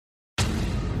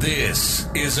This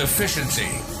is Efficiency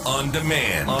on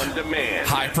Demand.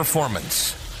 High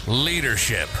performance.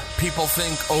 Leadership. People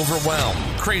think overwhelm.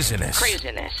 Craziness.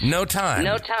 No time.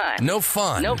 No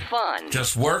fun.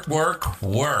 Just work.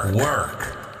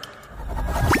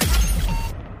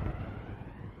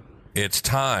 It's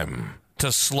time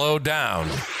to slow down,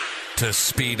 to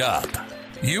speed up.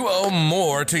 You owe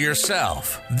more to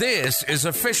yourself. This is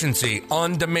Efficiency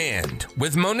on Demand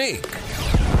with Monique.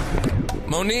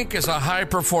 Monique is a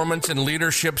high-performance and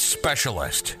leadership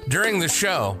specialist. During the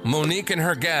show, Monique and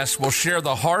her guests will share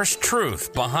the harsh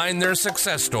truth behind their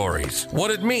success stories, what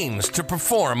it means to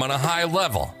perform on a high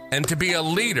level, and to be a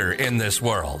leader in this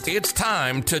world. It's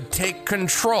time to take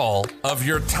control of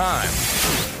your time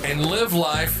and live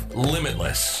life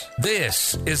limitless.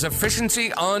 This is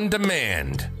Efficiency on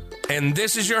Demand, and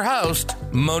this is your host,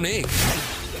 Monique.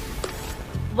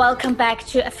 Welcome back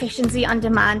to Efficiency on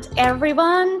Demand,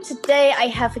 everyone. Today I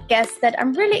have a guest that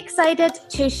I'm really excited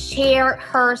to share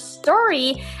her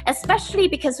story, especially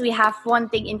because we have one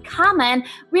thing in common.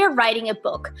 We're writing a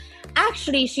book.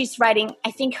 Actually, she's writing,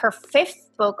 I think, her 5th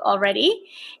book already.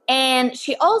 And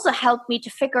she also helped me to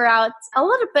figure out a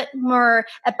little bit more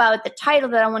about the title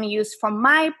that I want to use for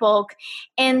my book.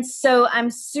 And so I'm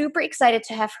super excited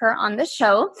to have her on the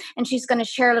show. And she's going to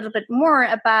share a little bit more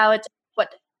about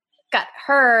what got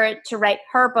her to write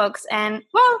her books, and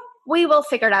well, we will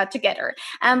figure it out together.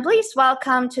 And please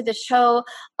welcome to the show,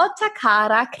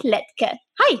 Otakara Kletke.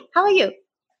 Hi, how are you?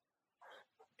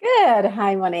 Good.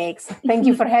 Hi, Monique. Thank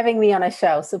you for having me on a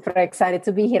show. Super excited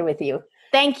to be here with you.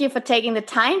 Thank you for taking the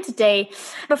time today.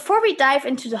 Before we dive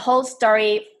into the whole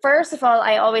story, first of all,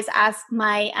 I always ask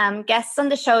my guests on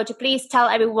the show to please tell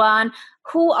everyone,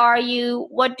 who are you,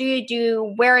 what do you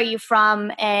do, where are you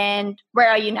from, and where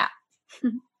are you now?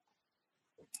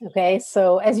 Okay,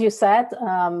 so as you said,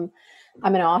 I'm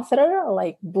an author.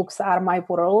 Like, books are my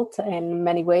world in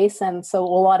many ways. And so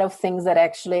a lot of things that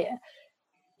actually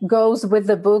goes with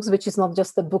the books, which is not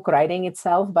just the book writing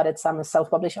itself, but I'm a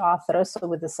self-published author. So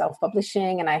with the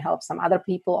self-publishing, and I help some other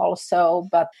people also.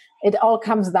 But it all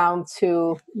comes down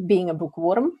to being a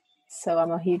bookworm. So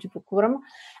I'm a huge bookworm.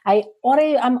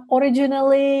 I'm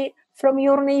originally from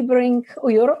your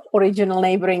original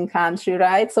neighboring country,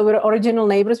 right? So we're original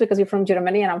neighbors because you're from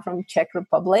Germany and I'm from Czech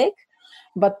Republic.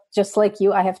 But just like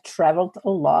you, I have traveled a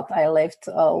lot. I lived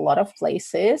a lot of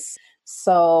places.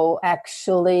 So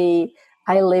actually,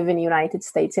 I live in the United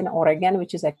States in Oregon,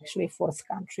 which is actually 4th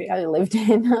country I lived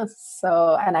in.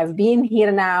 And I've been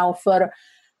here now for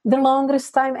the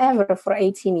longest time ever, for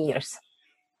 18 years.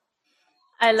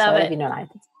 I love it. I've been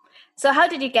United. So how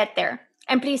did you get there?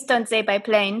 And please don't say by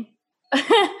plane.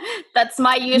 That's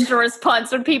my usual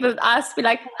response when people ask me,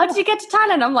 like, how did you get to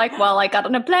Thailand? I'm like, well, I got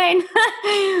on a plane.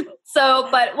 So,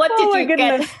 but what did you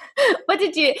get?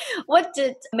 What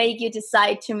did make you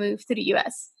decide to move to the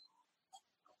US?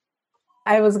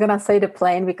 I was going to say the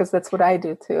plane because that's what I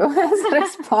do too as a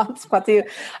response. But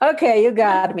you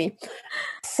got me.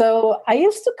 So I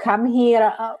used to come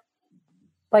here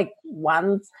like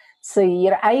once a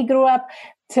year. I grew up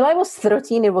till I was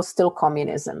 13. It was still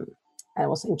communism. I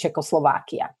was in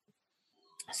Czechoslovakia.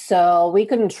 So we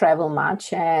couldn't travel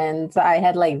much, and I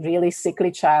had like really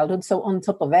sickly childhood. So on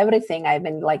top of everything, I've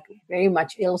been like very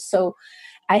much ill. So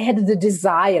I had the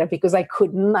desire, because I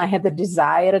had the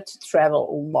desire to travel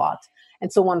a lot.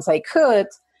 And so once I could,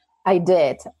 I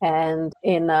did. And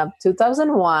in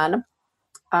 2001,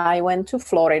 I went to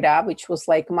Florida, which was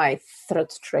like my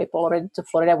 3rd trip already to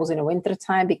Florida. I was in the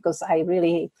wintertime because I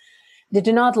really did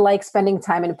not like spending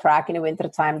time in Prague in the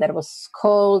wintertime. That was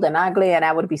cold and ugly, and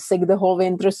I would be sick the whole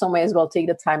winter, so may as well take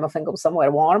the time off and go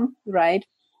somewhere warm, right?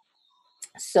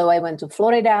 So I went to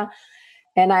Florida,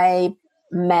 and I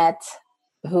met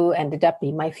who ended up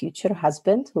being my future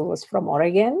husband, who was from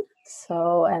Oregon.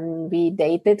 So, and we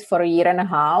dated for 1.5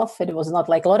 years. It was not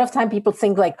like, a lot of time people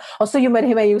think like, oh, so you met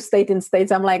him and you stayed in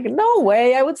States. I'm like, no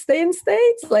way, I would stay in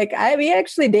States. Like, we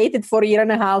actually dated for 1.5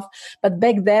 years. But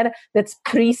back then, that's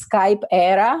pre-Skype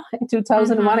era in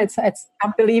 2001. Mm-hmm. It's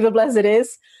unbelievable as it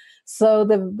is. So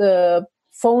the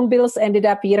phone bills ended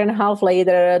up 1.5 years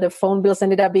later. The phone bills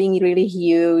ended up being really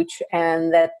huge.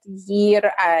 And that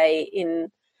year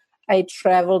I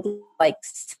traveled like,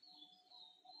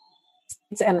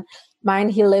 and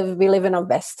we live in a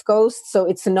West Coast, so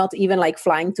it's not even like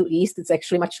flying to East. It's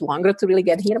actually much longer to really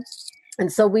get here.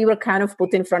 And so we were kind of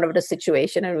put in front of the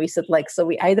situation, and we said like, so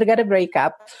we either got to break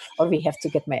up or we have to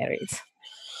get married.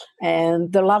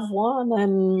 And the love won,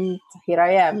 and here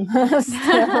I am.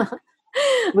 So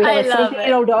we have a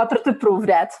 3-year-old daughter to prove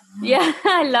that. Yeah,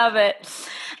 I love it.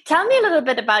 Tell me a little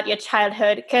bit about your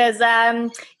childhood, because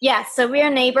so we are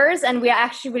neighbors and we are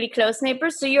actually really close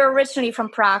neighbors. So you're originally from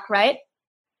Prague, right?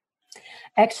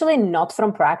 Actually, not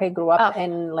from Prague. I grew up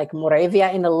in like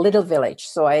Moravia in a little village.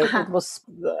 So it was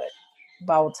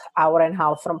about hour and a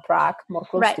half from Prague, more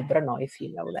close to Brno, if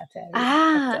you know that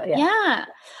area. Yeah,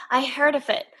 I heard of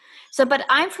it. So, but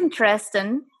I'm from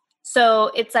Dresden.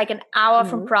 So it's like an hour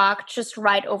from Prague, just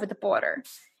right over the border.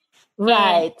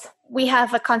 Right. And we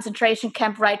have a concentration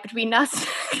camp right between us.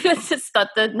 It's not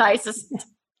the nicest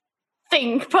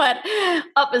thing, but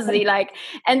obviously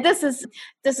and this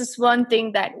is one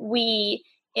thing that we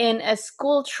in a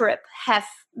school trip have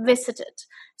visited.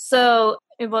 So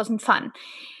it wasn't fun.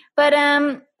 But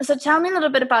so tell me a little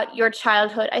bit about your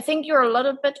childhood. I think you're a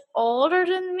little bit older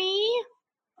than me.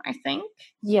 I think.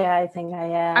 Yeah, I think I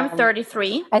am. I'm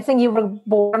 33. I think you were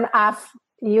born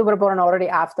already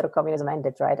after communism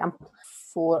ended, right? I'm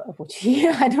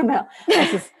I don't know.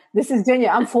 This is Junior.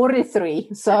 I'm 43.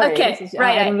 Sorry. Okay,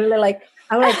 right. I'm really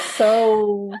I'm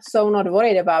so not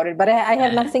worried about it. But I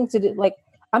have nothing to do. Like,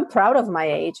 I'm proud of my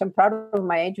age. I'm proud of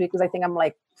my age because I think I'm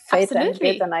like fit and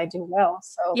fit and I do well.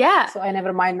 So So I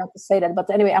never mind not to say that.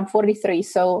 But anyway, I'm 43.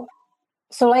 So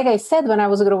like I said, when I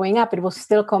was growing up, it was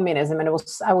still communism, and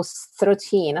I was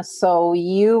 13. So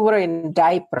you were in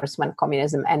diapers when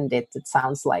communism ended. It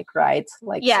sounds like, right?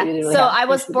 Like, so I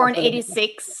was born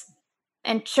 86,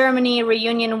 and Germany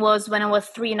reunion was when I was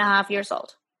 3.5 years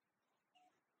old.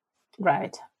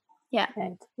 Right. Yeah.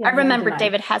 Right. I remember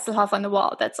David Hasselhoff on the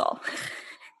wall. That's all.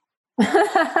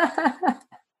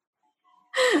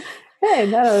 Hey,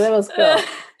 that was cool.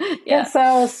 Yeah.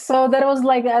 So that was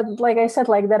like I said,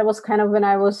 like that was kind of when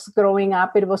I was growing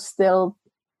up. It was still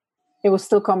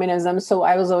communism. So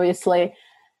I was obviously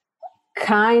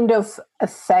kind of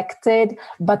affected,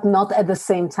 but not at the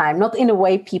same time. Not in a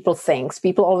way people think.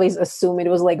 People always assume it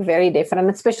was like very different,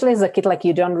 and especially as a kid, like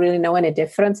you don't really know any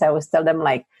difference. I always tell them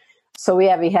like, so we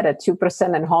had a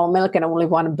 2% and whole milk and only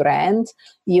one brand.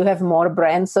 You have more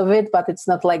brands of it, but it's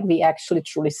not like we actually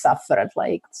truly suffered.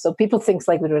 Like, so people think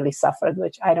like we really suffered,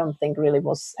 which I don't think really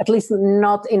was, at least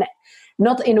not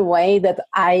in a way that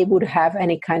I would have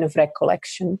any kind of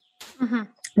recollection. Mm-hmm.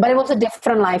 But it was a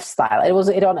different lifestyle.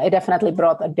 It definitely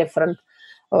brought a different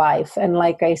life. And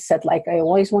like I said, like I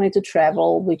always wanted to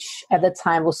travel, which at the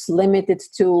time was limited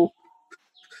to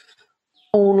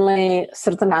only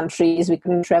certain countries. We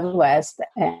couldn't travel west.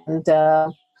 And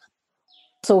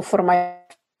so for my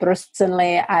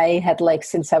personally, I had like,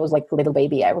 since I was like a little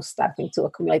baby, I was starting to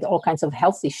accumulate all kinds of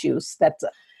health issues that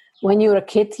when you're a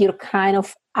kid, you're kind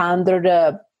of under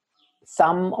the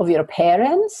thumb of your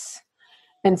parents.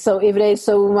 And so if they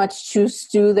so much choose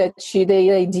to that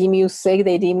they deem you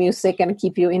sick and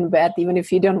keep you in bed, even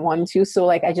if you don't want to. So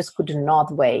like, I just could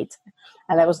not wait.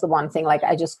 And that was the one thing, like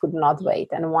I just could not wait.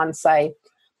 And once I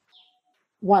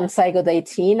got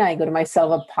 18, I got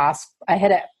myself I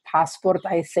had a passport,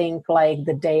 I think like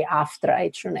the day after I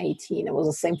turned 18. It was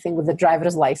the same thing with the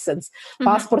driver's license. Mm-hmm.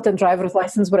 Passport and driver's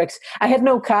license were, I had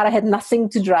no car, I had nothing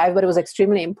to drive, but it was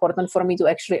extremely important for me to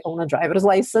actually own a driver's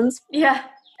license. Yeah.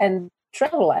 And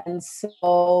travel. And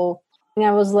so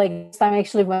I was like, this time I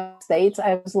actually went to the States.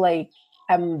 I was like,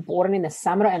 I'm born in the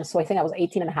summer. And so I think I was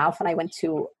 18 and a half. And I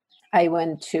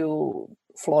went to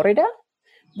Florida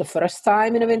the first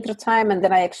time in the winter time. And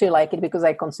then I actually like it because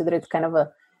I consider it kind of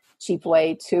a cheap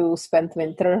way to spend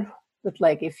winter. But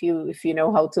like, if you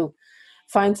know how to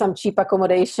find some cheap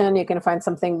accommodation, you can find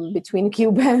something between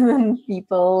Cuban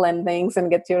people and things and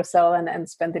get yourself and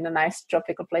spend in a nice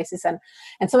tropical places. And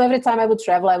so every time I would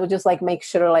travel, I would just like make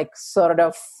sure like sort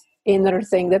of inner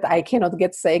thing that I cannot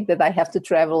get sick, that I have to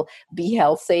travel, be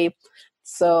healthy.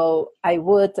 So I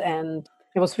would, and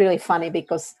it was really funny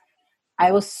because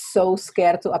I was so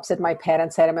scared to upset my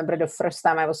parents. I remember the first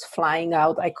time I was flying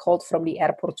out, I called from the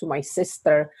airport to my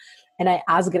sister and I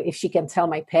asked her if she can tell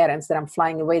my parents that I'm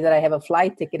flying away, that I have a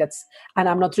flight ticket and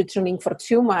I'm not returning for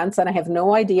 2 months and I have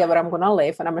no idea where I'm going to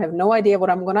live and I have no idea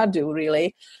what I'm going to do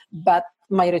really. But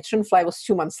my return flight was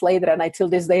 2 months later and I till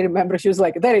this day remember she was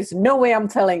like, there is no way I'm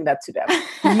telling that to them.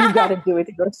 You got to do it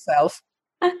yourself.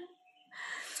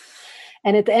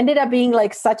 And it ended up being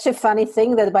like such a funny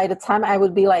thing that by the time I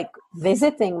would be like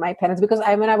visiting my parents, because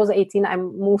when I was 18, I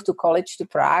moved to college to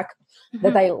Prague, mm-hmm.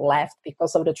 that I left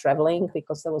because of the traveling,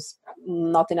 because there was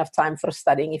not enough time for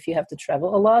studying if you have to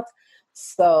travel a lot.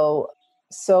 So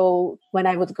when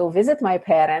I would go visit my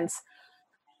parents,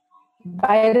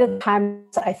 by the time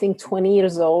I think 20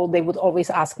 years old, they would always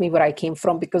ask me where I came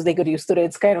from because they got used to it.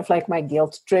 It's kind of like my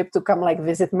guilt trip to come like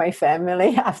visit my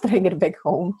family after I get back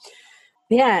home.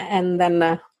 Yeah, and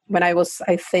then when I was,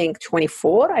 I think,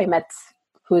 24, I met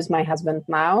who is my husband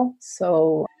now.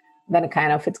 So then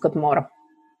kind of it's got more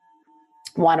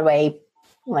one way,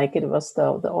 like it was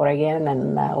the Oregon,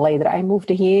 and later I moved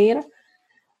here.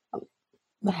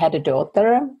 I had a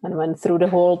daughter and went through the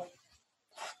whole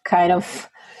kind of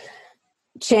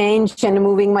change and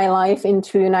moving my life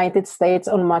into United States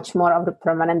on much more of the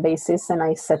permanent basis, and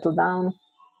I settled down.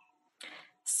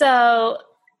 So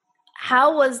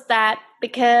how was that?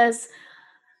 Because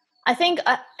I think,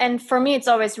 and for me, it's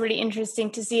always really interesting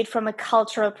to see it from a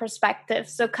cultural perspective.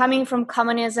 So coming from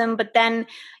communism, but then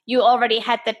you already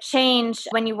had the change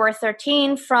when you were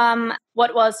 13 from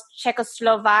what was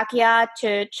Czechoslovakia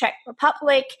to Czech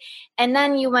Republic. And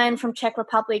then you went from Czech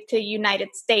Republic to United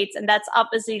States. And that's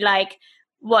obviously like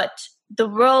what the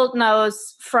world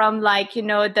knows from, like, you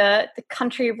know, the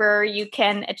country where you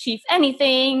can achieve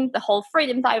anything, the whole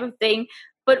freedom type of thing.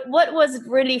 But what was it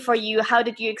really for you? How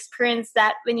did you experience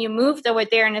that when you moved over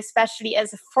there? And especially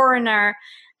as a foreigner,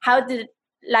 how did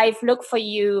life look for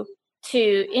you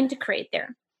to integrate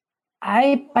there?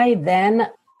 By then,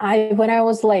 when I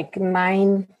was like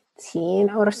 19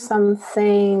 or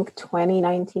something,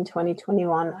 2019,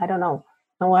 2021, I don't know.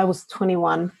 No, I was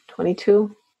 21,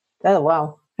 22. Oh,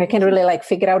 wow. I can't really like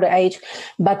figure out the age.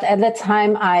 But at that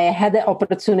time, I had the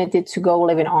opportunity to go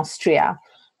live in Austria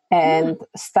and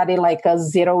study like a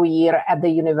 0 year at the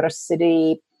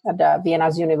university, at the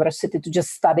Vienna's university, to just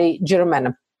study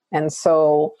German. And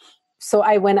so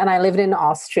I went and I lived in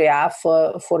Austria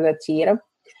for that year.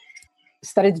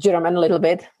 Studied German a little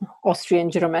bit, Austrian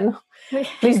German.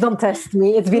 Please don't test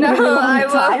me. It's been a really long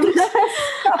time.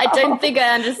 I don't think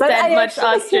I understand much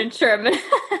Austrian German.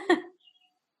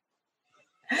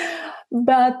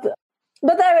 But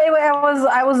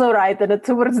I was all right, and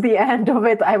towards the end of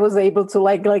it, I was able to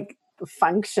like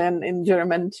function in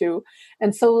German too.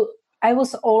 And so I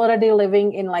was already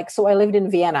living in so I lived in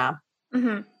Vienna,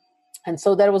 and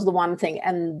so that was the one thing.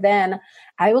 And then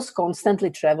I was constantly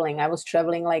traveling. I was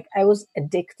traveling I was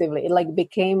addictively. It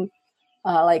became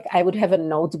I would have a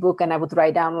notebook and I would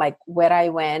write down where I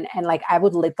went, and I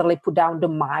would literally put down the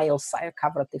miles I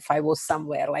covered if I was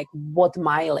somewhere, what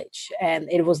mileage. And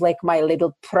it was my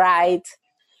little pride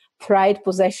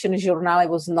possession journal.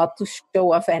 It was not to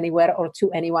show off anywhere or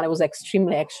to anyone. It was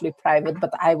extremely actually private,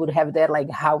 but I would have there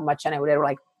how much, and I would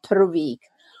have per week,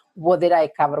 what did I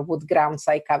cover, what grounds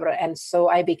I cover. And so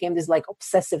I became this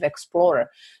obsessive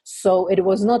explorer. So it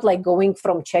was not going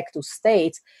from Czech to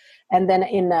States. And then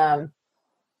in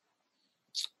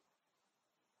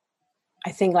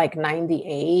I think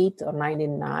 98 or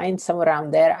 99, somewhere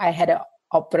around there, I had an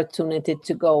opportunity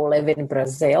to go live in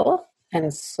Brazil.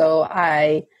 And so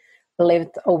I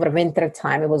lived over winter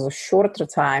time. It was a shorter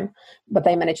time, but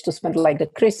I managed to spend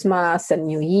the Christmas and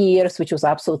New Year's, which was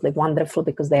absolutely wonderful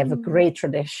because they have a great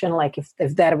tradition.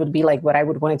 If that would be where I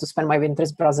would want to spend my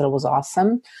winters, Brazil was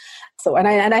awesome. So, and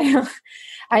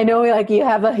I know you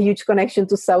have a huge connection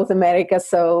to South America.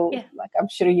 So I'm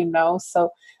sure you know, so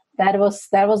that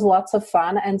was lots of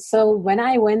fun. And so when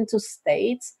I went to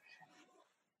States,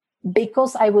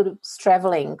 because I was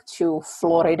traveling to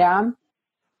Florida,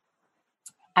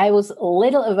 I was a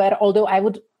little aware, although I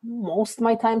would most of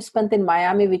my time spent in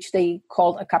Miami, which they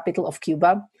called a capital of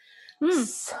Cuba.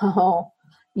 So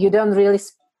you don't really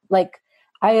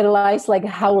I realized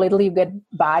how little you get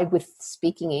by with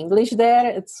speaking English there.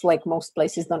 It's most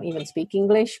places don't even speak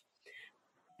English.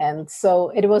 And so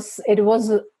it was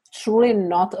truly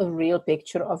not a real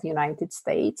picture of United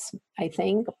States, I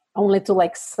think, only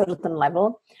to certain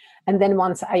level. And then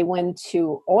once I went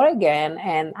to Oregon,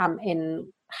 and I'm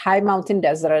in high mountain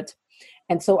desert,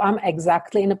 and so I'm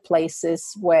exactly in the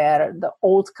places where the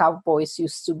old cowboys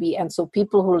used to be. And so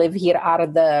people who live here are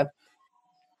the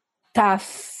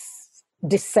tough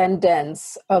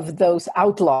descendants of those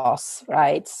outlaws,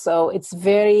 right? So it's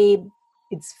very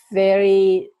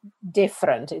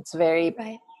different. It's very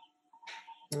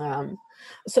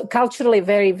so culturally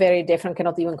very, very different,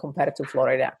 cannot even compare to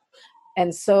Florida.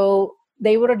 And so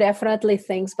they were definitely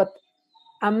things, but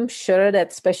I'm sure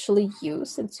that especially you,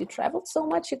 since you traveled so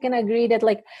much, you can agree that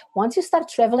once you start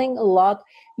traveling a lot,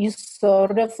 you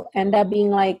sort of end up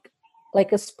being like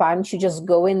a sponge. You just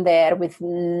go in there with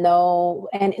and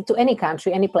to any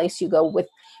country, any place you go, with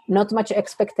not much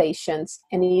expectations,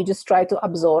 and you just try to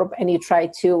absorb, and you try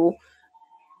to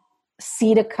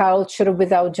see the culture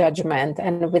without judgment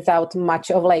and without much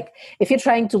of if you're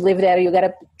trying to live there, you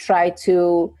gotta try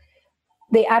to.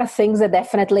 There are things that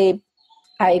definitely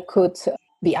I could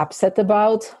be upset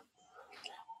about,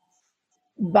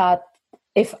 but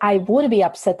if I would be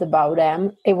upset about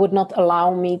them, it would not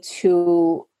allow me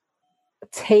to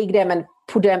take them and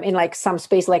put them in some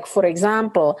space. For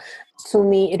example, to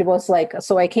me, it was like,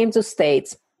 so I came to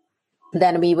States.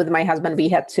 Then with my husband, we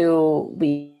had to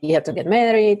get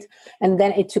married. And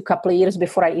then it took a couple of years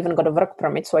before I even got a work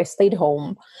permit. So I stayed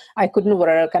home. I couldn't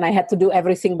work and I had to do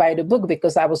everything by the book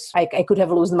because I could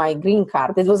have lost my green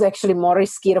card. It was actually more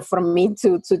riskier for me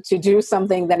to do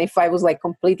something than if I was like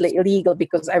completely illegal,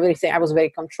 because everything, I was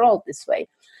very controlled this way,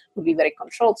 would be very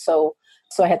controlled. So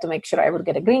I had to make sure I would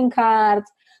get a green card,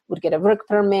 would get a work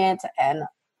permit. And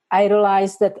I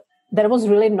realized that there was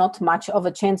really not much of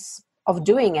a chance of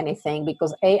doing anything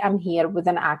because I'm here with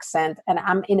an accent and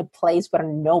I'm in a place where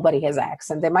nobody has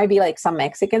accent. There might be like some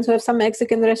Mexicans who have some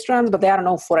Mexican restaurants, but there are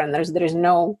no foreigners. There is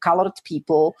no colored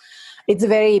people. It's a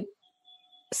very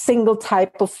single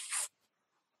type of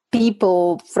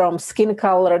people, from skin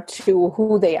color to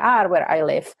who they are where I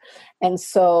live. And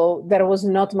so there was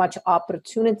not much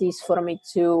opportunities for me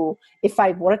to, if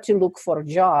I were to look for a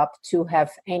job, to have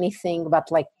anything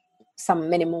but like some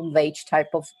minimum wage type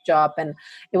of job. And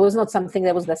it was not something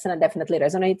that was definitely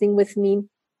resonating with me.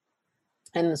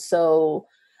 And so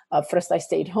first I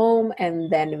stayed home, and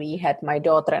then we had my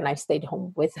daughter and I stayed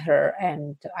home with her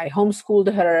and I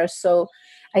homeschooled her. So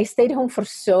I stayed home for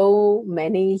so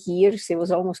many years. It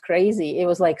was almost crazy. It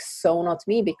was like so not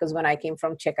me, because when I came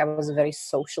from Czech, I was a very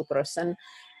social person,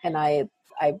 and I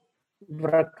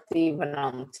worked even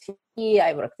on TV,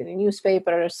 I worked in a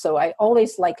newspaper. So I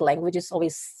always liked languages,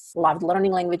 always loved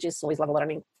learning languages, always loved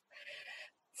learning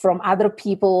from other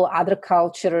people, other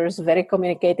cultures, very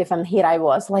communicative. And here I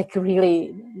was like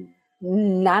really,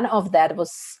 none of that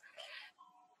was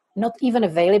not even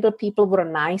available. People were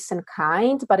nice and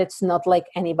kind, but it's not like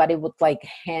anybody would like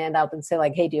hand out and say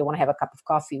like, hey, do you want to have a cup of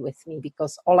coffee with me?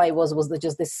 Because all I was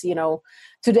just this, to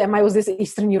them, I was this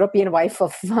Eastern European wife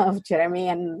of Jeremy.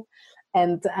 And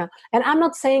I'm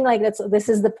not saying like this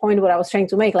is the point what I was trying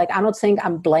to make. Like, I'm not saying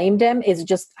I'm blame them. It's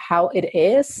just how it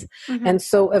is. Mm-hmm. And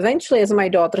so eventually, as my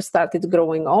daughter started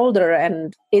growing older,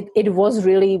 and it was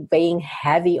really weighing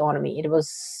heavy on me. It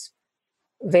was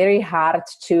very hard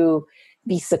to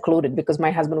be secluded because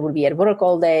my husband would be at work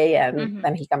all day, and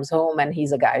then he comes home and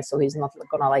he's a guy, so he's not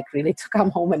gonna like really to come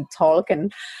home and talk.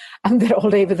 And I'm there all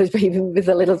day with a baby, with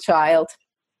a little child,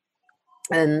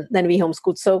 and then we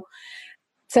homeschooled. So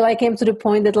I came to the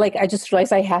point that like I just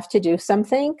realized I have to do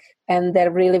something, and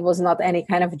there really was not any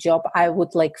kind of job I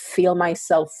would like feel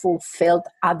myself fulfilled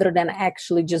other than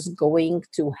actually just going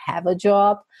to have a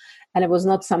job. And it was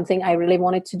not something I really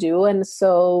wanted to do. And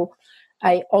so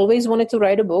I always wanted to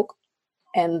write a book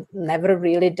and never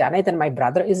really done it. And my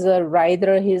brother is a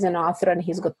writer, he's an author, and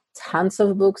he's got tons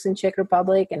of books in Czech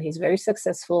Republic, and he's very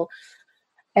successful.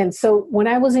 And so when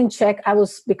I was in Czech,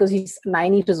 because he's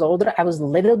 9 years older, I was a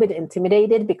little bit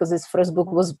intimidated because his first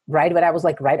book was right when I was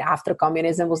like right after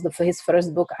communism was his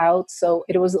first book out. So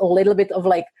it was a little bit of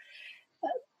like,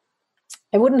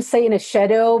 I wouldn't say in a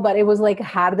shadow, but it was like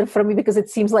harder for me because it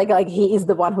seems like he is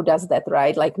the one who does that,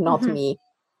 right? Like not me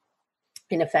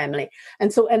in a family.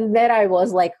 And so, and there I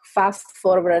was like fast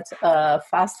forward, another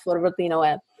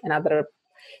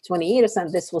 20 years.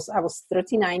 And I was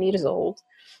 39 years old.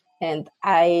 And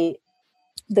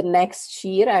the next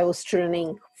year I was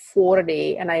turning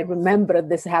 40, and I remember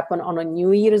this happened on a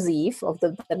New Year's Eve of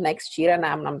the next year, and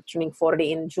I'm turning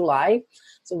 40 in July.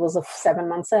 So it was 7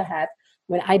 months ahead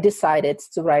when I decided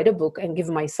to write a book and give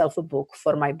myself a book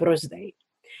for my birthday.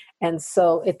 And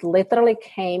so it literally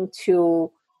came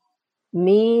to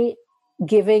me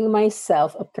giving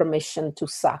myself a permission to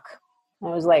suck. I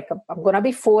was like, I'm going to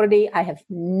be 40. I have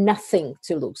nothing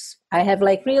to lose. I have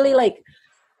like really like,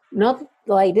 not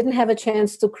like didn't have a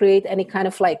chance to create any kind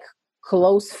of like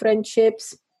close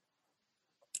friendships.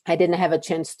 I didn't have a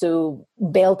chance to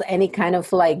build any kind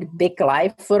of like big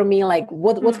life for me. Like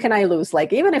what can I lose?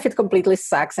 Like even if it completely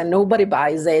sucks and nobody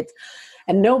buys it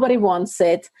and nobody wants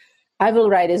it, I will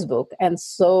write this book. And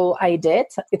so I did.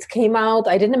 It came out.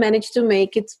 I didn't manage to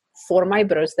make it for my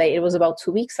birthday. It was about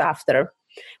 2 weeks after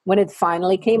when it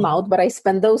finally came out. But I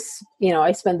spent those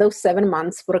 7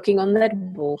 months working on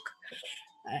that book.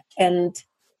 And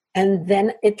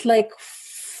then it like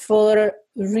for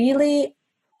really,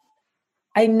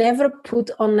 I never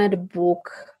put on that book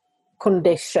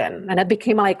condition, and it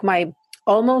became like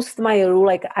almost my rule.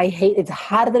 Like I hate, it's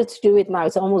harder to do it now.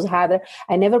 It's almost harder.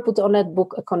 I never put on that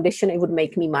book a condition it would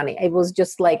make me money. It was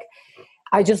just like,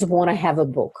 I just want to have a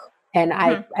book, and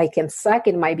I can suck.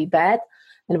 It might be bad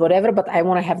and whatever, but I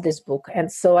want to have this book.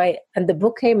 And so and the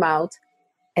book came out.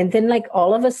 And then like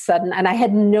all of a sudden, and I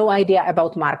had no idea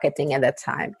about marketing at that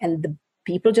time. And the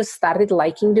people just started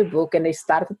liking the book, and they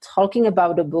started talking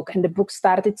about the book, and the book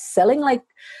started selling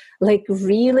like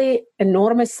really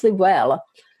enormously well.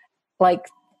 Like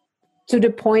to the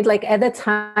point, like at the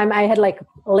time I had like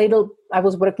I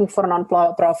was working for a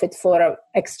non-profit for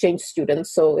exchange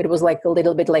students. So it was like a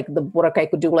little bit like the work I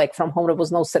could do like from home. There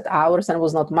was no set hours and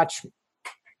was not much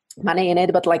money in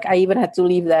it, but like I even had to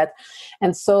leave that.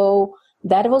 And so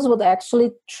that was what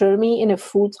actually turned me in a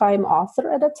full-time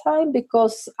author at the time,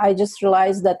 because I just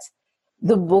realized that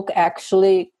the book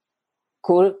actually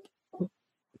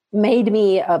made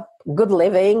me a good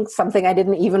living, something I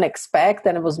didn't even expect,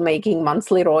 and it was making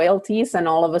monthly royalties. And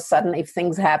all of a sudden, if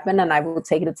things happen and I would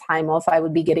take the time off, I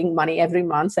would be getting money every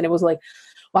month. And it was like,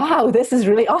 wow, this is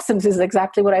really awesome. This is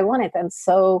exactly what I wanted. And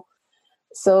so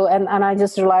I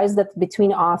just realized that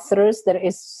between authors,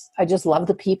 I just love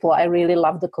the people. I really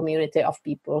love the community of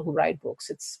people who write books.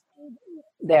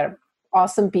 They're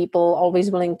awesome people,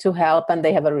 always willing to help, and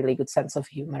they have a really good sense of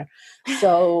humor.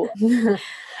 So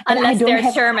unless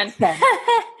they're German.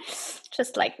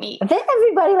 Just like me. Then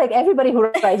everybody who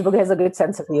writes book has a good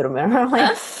sense of humor.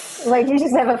 like you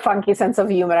just have a funky sense of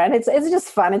humor, and it's just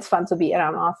fun. It's fun to be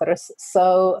around authors.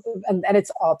 So and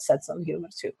it's odd sense of humor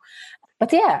too.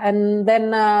 But yeah, and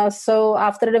then so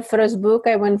after the first book,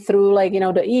 I went through like,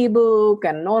 the ebook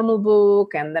and normal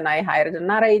book, and then I hired a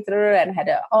narrator and had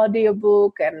an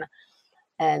audiobook, and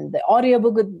the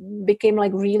audiobook became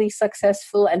like really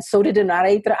successful, and so did the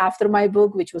narrator after my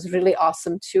book, which was really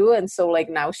awesome too. And so like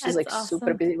now she's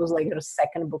super busy. It was like her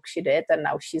second book she did, and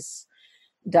now she's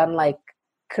done like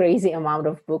crazy amount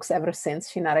of books ever since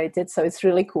she narrated. So it's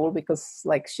really cool because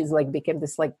like she's like became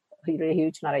this like really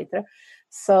huge narrator.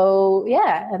 So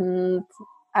yeah, and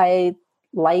I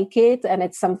like it, and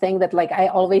it's something that like I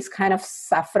always kind of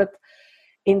suffered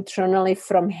internally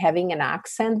from having an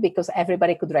accent, because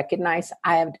everybody could recognize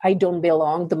I don't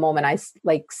belong the moment I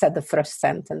like said the first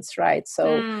sentence, right?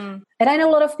 So and I know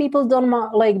a lot of people don't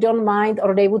mind,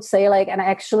 or they would say like, and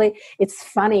actually it's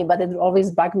funny, but it always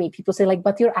bugged me. People say like,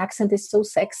 but your accent is so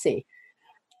sexy,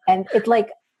 and it like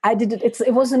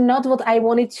it was not what I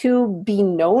wanted to be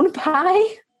known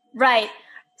by. Right.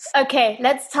 Okay,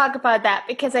 let's talk about that,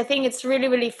 because I think it's really,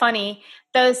 really funny,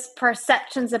 those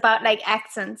perceptions about like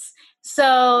accents.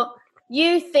 So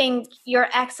you think your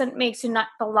accent makes you not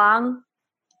belong,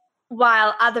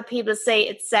 while other people say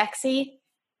it's sexy.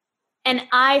 And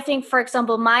I think, for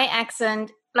example, my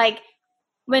accent, like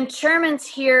when Germans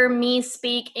hear me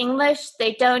speak English,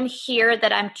 they don't hear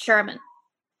that I'm German,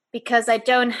 because I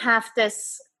don't have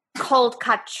this cold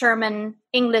cut German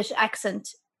English accent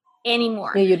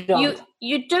anymore. No, you don't.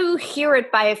 You do hear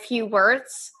it by a few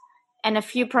words and a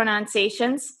few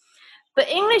pronunciations, but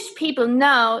English people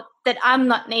know that I'm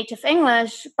not native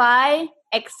English by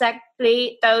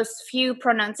exactly those few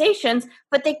pronunciations,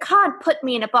 but they can't put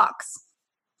me in a box.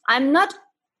 I'm not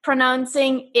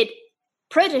pronouncing it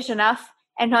British enough,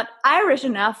 and not Irish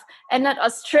enough, and not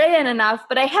Australian enough,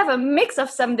 but I have a mix of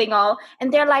something all,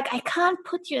 and they're like, I can't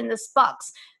put you in this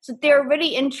box. So they're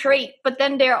really intrigued, but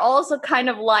then they're also kind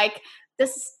of like,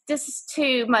 this is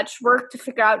too much work to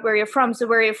figure out where you're from. So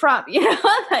where are you from?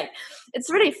 Like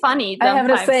it's really funny. Sometimes.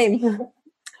 I have the same.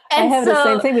 I have the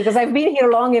same thing, because I've been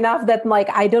here long enough that like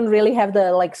I don't really have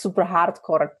the like super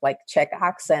hardcore like Czech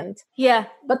accent. Yeah.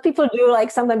 But people do,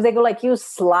 like sometimes they go like you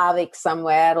Slavic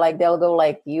somewhere, like they'll go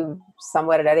like you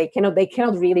somewhere that they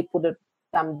cannot really put a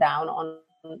thumb down on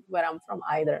where I'm from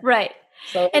either. Right.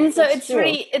 So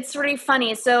it's really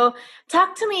funny. So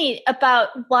talk to me about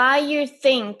why you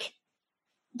think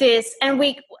this, and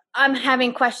I'm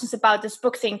having questions about this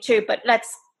book thing too, but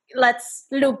let's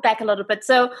loop back a little bit.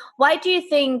 So why do you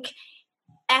think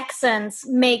accents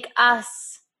make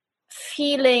us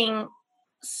feeling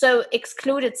so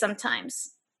excluded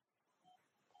sometimes?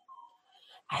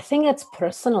 I think it's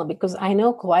personal, because I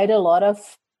know quite a lot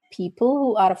of people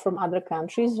who are from other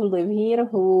countries who live here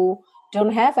who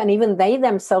don't have, and even they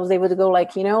themselves, they would go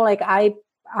like, like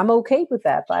I'm okay with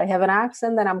that. I have an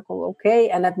accent and I'm okay.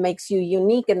 And that makes you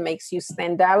unique and makes you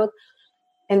stand out.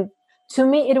 And to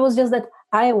me, it was just that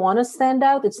I want to stand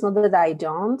out. It's not that I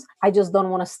don't. I just don't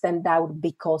want to stand out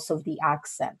because of the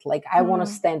accent. Like I want to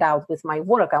stand out with my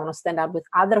work. I want to stand out with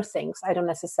other things. I don't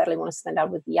necessarily want to stand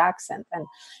out with the accent. And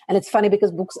it's funny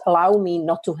because books allow me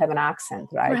not to have an accent,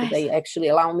 right? They actually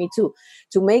allow me to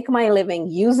make my living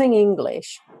using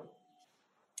English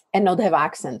and not have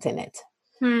accent in it.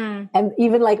 And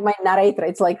even like my narrator,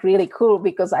 it's like really cool,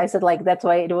 because I said like, that's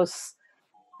why it was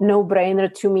no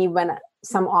brainer to me when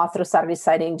some authors are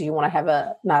deciding, do you want to have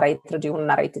a narrator? Do you want to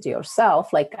narrate it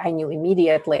yourself? Like I knew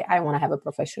immediately I want to have a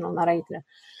professional narrator.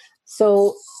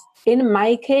 So in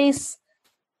my case,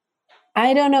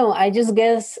 I don't know. I just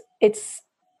guess it's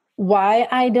why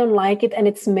I don't like it, and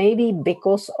it's maybe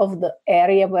because of the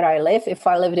area where I live. If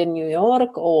I lived in New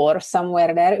York or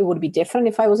somewhere there, it would be different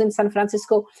if I was in San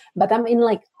Francisco. But I'm in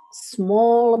like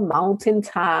small mountain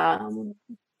town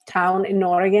in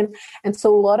Oregon. And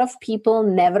so a lot of people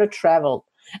never travel.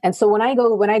 And so when I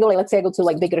go, like, let's say I go to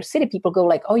like bigger city, people go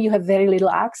like, oh, you have very little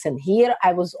accent. Here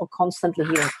I was constantly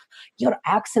hearing, your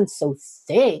accent's so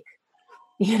thick.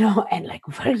 And like,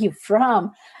 where are you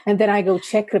from? And then I go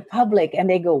Czech Republic, and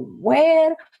they go,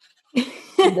 where?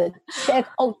 The Czech.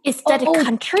 Oh, is that a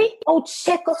country? Oh,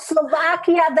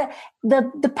 Czechoslovakia,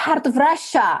 the part of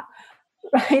Russia,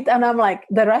 right? And I'm like,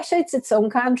 the Russia, it's its own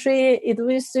country. It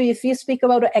used to, if you speak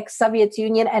about the ex-Soviet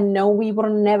Union, and no, we were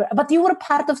never, but you were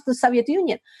part of the Soviet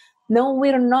Union. No,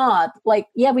 we're not. Like,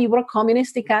 yeah, we were a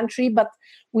communistic country, but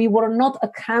we were not a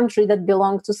country that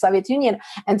belonged to Soviet Union.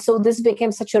 And so this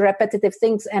became such a repetitive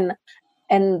thing.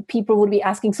 And people would be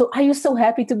asking, so are you so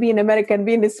happy to be an American,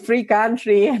 be in this free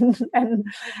country?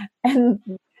 And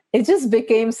it just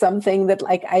became something that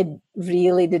like I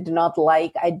really did not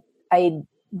like. I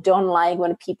don't like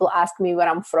when people ask me where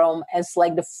I'm from as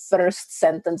like the first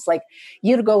sentence. Like,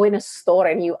 you go in a store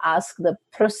and you ask the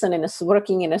person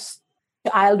working in a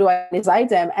I'll do this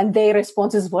item, and their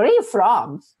response is, where are you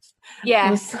from?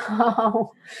 Yeah.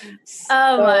 So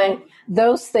my.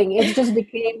 Those things, it just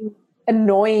became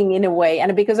annoying in a way.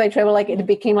 And because I travel, like, it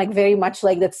became like very much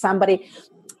like that somebody,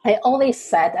 I always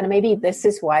said, and maybe this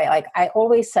is why, like, I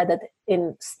always said that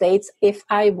in States, if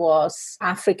I was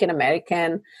African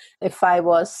American, if I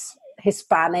was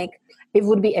Hispanic, it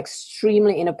would be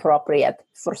extremely inappropriate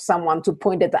for someone to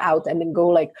point it out and then go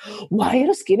like, why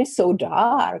your skin is so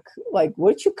dark? Like,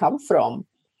 where'd you come from?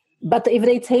 But if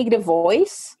they take the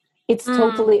voice, it's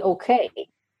totally okay.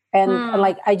 And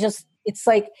like, it's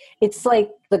like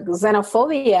the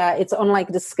xenophobia, it's on like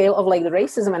the scale of like the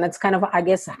racism. And it's kind of, I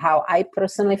guess, how I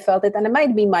personally felt it. And it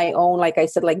might be my own, like I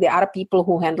said, like there are people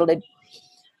who handle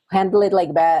it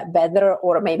like better,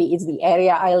 or maybe it's the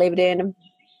area I lived in.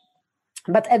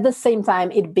 But at the same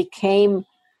time, it became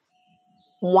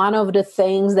one of the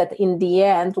things that in the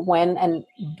end went and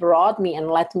brought me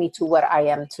and led me to where I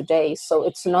am today. So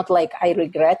it's not like I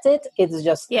regret it. It's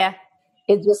just,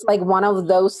 it's just like one of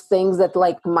those things that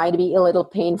like might be a little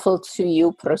painful to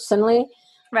you personally,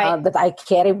 right? That I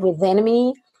carry within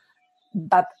me.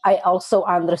 But I also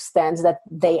understand that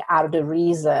they are the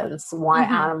reasons why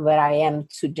I'm where I am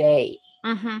today.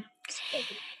 Mm-hmm.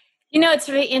 It's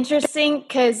really interesting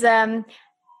because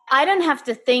I don't have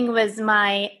to think with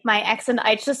my accent.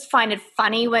 I just find it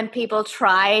funny when people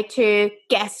try to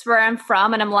guess where I'm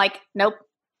from, and I'm like, nope,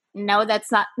 no, that's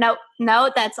not,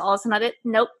 no, that's also not it.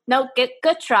 Nope, no, good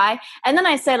try. And then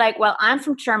I say like, well, I'm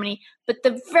from Germany, but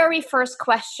the very first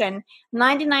question,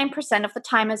 99% of the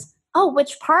time is, oh,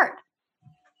 which part?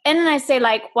 And then I say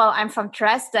like, well, I'm from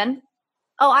Dresden.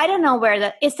 Oh, I don't know where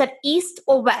that is. That east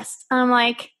or west? And I'm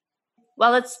like,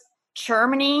 well, it's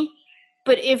Germany.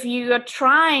 But if you are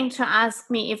trying to ask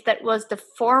me if that was the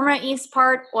former east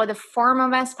part or the former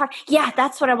west part, yeah,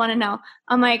 that's what I want to know.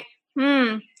 I'm like,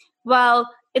 well,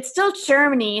 it's still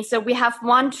Germany. So we have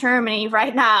one Germany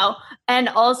right now, and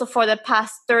also for the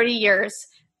past 30 years.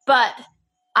 But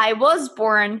I was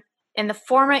born in the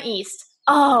former east.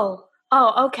 Oh,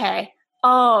 okay.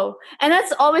 Oh, and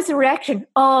that's always a reaction.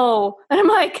 Oh, and I'm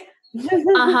like,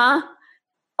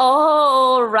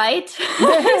 all right.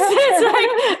 It's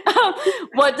like,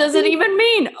 what does it even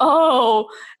mean? Oh,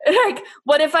 like,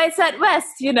 what if I said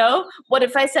west, What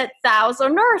if I said south or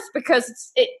north?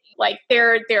 Because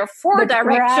there are four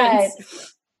directions. Right.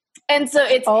 And so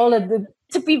it's all of the...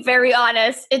 To be very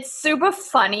honest, it's super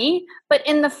funny. But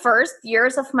in the first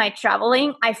years of my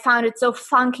traveling, I found it so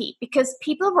funky because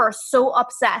people were so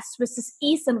obsessed with this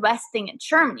east and west thing in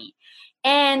Germany.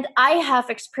 And I have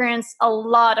experienced a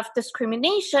lot of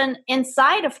discrimination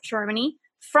inside of Germany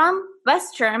from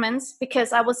West Germans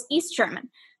because I was East German.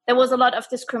 There was a lot of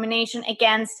discrimination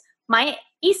against my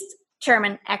East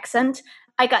German accent.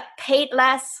 I got paid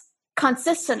less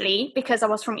consistently because I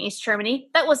was from East Germany.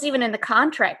 That was even in the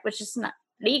contract, which is not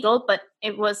legal, but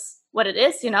it was what it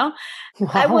is, Wow.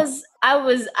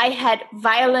 I had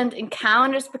violent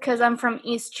encounters because I'm from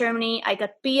East Germany. I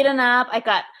got beaten up. I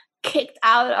got kicked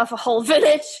out of a whole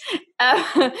village.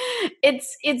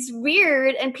 It's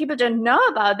weird, and people don't know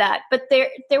about that. But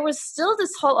there was still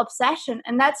this whole obsession,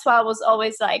 and that's why I was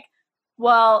always like,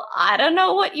 "Well, I don't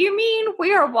know what you mean.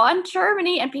 We are one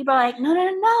Germany," and people are like,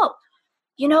 "No.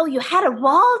 You had a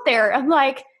wall there." I'm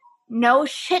like, "No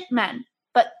shit, man.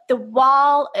 But the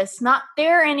wall is not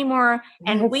there anymore,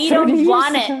 and we don't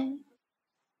want it."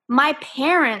 My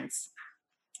parents,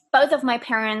 both of my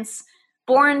parents,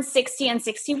 born 60 and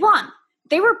 61.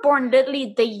 they were born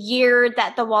literally the year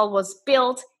that the wall was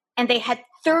built, and they had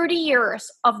 30 years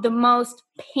of the most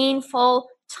painful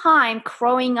time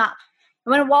growing up.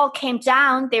 When the wall came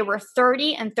down, they were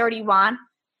 30 and 31,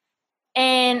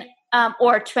 and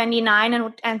or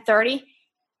 29 and 30.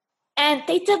 And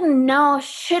they didn't know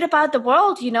shit about the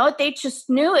world, you know. They just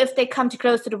knew if they come too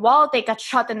close to the wall, they got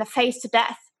shot in the face to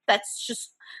death. That's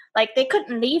just, like, they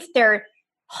couldn't leave their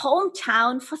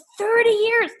hometown for 30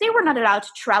 years. They were not allowed to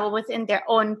travel within their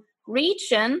own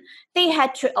region. They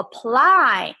had to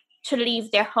apply to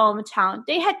leave their hometown.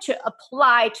 They had to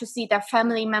apply to see their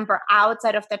family member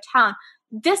outside of their town.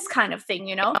 This kind of thing,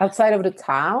 you know. Outside of the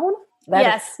town?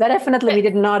 Yes. That definitely we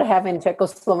did not have in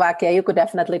Czechoslovakia. You could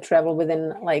definitely travel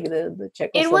within like the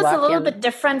Czechoslovakia. It was a little bit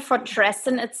different for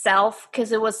Dresden itself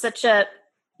because it was such a,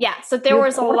 so there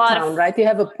was a lot town, of... Right? You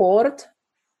have a port.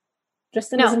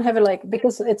 Dresden doesn't have it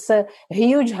because it's a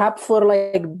huge hub for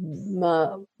like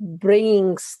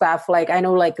bringing stuff. Like I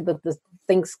know like the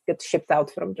things get shipped out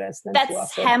from Dresden.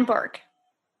 That's Hamburg.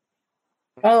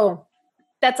 Oh.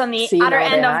 That's on the other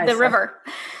end of the river.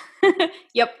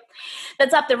 Yep.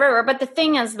 That's up the river. But the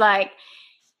thing is, like,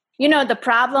 you know, the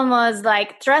problem was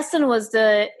like Dresden is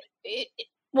the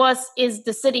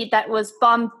city that was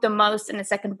bombed the most in the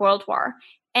Second World War.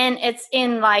 And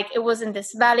it was in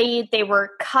this valley. They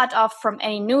were cut off from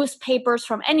any newspapers,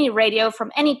 from any radio,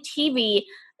 from any TV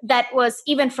that was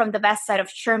even from the west side of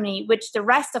Germany, which the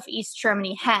rest of East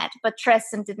Germany had, but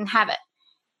Dresden didn't have it.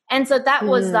 And so that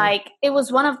was it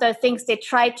was one of the things they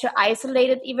tried to isolate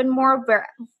it even more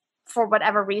for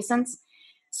whatever reasons.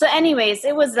 So anyways,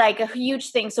 it was like a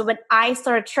huge thing. So when I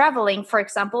started traveling, for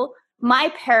example,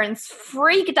 my parents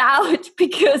freaked out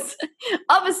because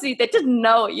obviously they didn't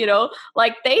know, you know,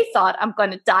 like they thought I'm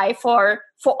going to die for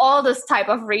all this type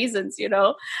of reasons, you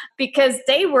know, because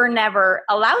they were never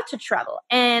allowed to travel.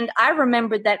 And I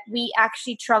remember that we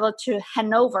actually traveled to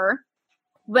Hanover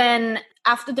when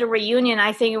after the reunion,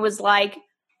 I think it was like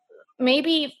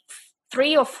maybe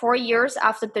 3 or 4 years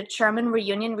after the German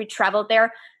reunion, we traveled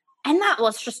there. And that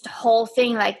was just the whole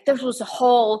thing. Like this was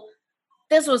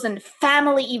a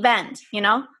family event, you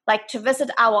know, like to visit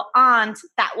our aunt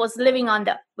that was living on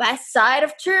the west side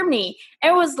of Germany.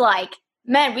 It was like,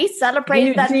 man, we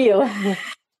celebrated that. Deal.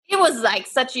 It was like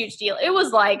such a huge deal. It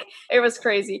was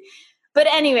crazy. But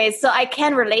anyways, so I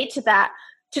can relate to that,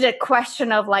 to the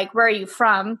question of like, where are you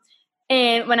from?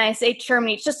 And when I say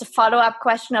Germany, it's just a follow-up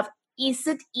question of, is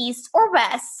it east or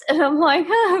west? And I'm like,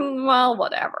 well,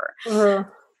 whatever.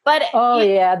 But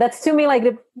that's to me like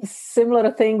the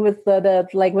similar thing with the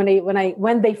like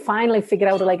when they finally figure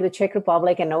out like the Czech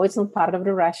Republic and no, it's not part of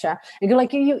the Russia. And you're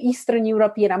like, you Eastern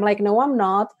European. I'm like, no, I'm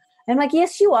not. And I'm like,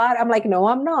 yes, you are. I'm like, no,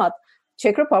 I'm not.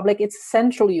 Czech Republic, it's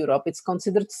Central Europe. It's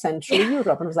considered Central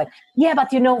Europe. And I was like, yeah,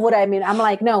 but you know what I mean? I'm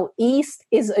like, no, East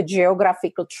is a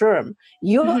geographical term.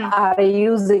 You are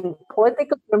using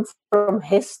political terms from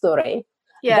history.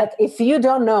 Yeah. But if you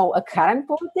don't know a current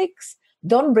politics,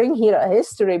 don't bring here a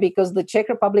history because the Czech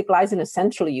Republic lies in a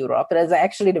Central Europe. There's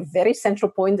actually the very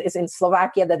central point is in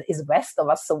Slovakia that is west of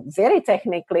us. So very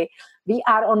technically, we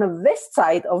are on the west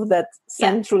side of that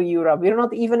Central Europe. We're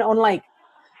not even on like,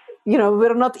 you know,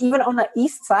 we're not even on the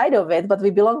east side of it, but we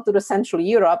belong to the Central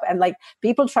Europe. And like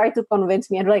people try to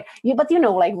convince me and like, yeah, but you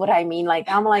know, like what I mean, like,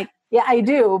 I'm like, yeah, I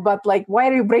do. But like, why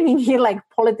are you bringing here like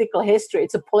political history?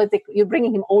 You're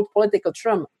bringing him old political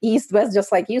term, east, west,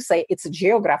 just like you say, it's a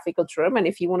geographical term. And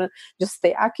if you want to just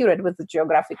stay accurate with the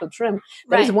geographical term,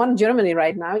 there's one Germany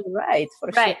right now. You're right,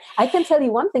 for sure. I can tell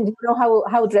you one thing. Do you know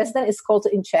how Dresden is called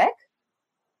in Czech?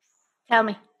 Tell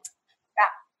me.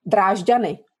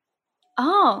 Drážďany.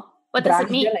 Oh, what does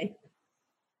it mean?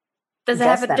 Does it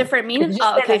have a different meaning?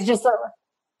 Okay. It's just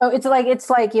it's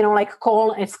like you know, like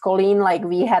it's Kolín. Like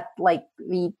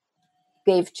we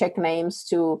gave Czech names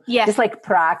to just like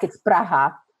Prague. It's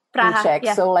Praha in Czech.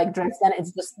 Yeah. So like Dresden,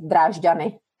 it's just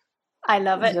Drážďany. I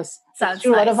love it. Sounds nice. A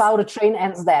lot of our train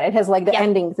ends there. It has like the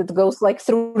ending that goes like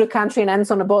through the country and ends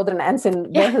on the border and ends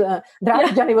in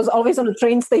Drážďany was always on the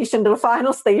train station, the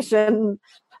final station.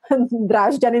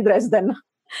 Drážďany, Dresden.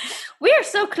 We are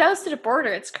so close to the border.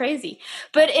 It's crazy.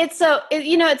 But it's so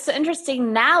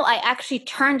interesting. Now I actually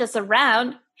turned this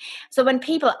around. So when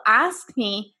people ask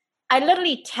me, I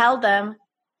literally tell them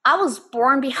I was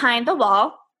born behind the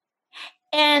wall.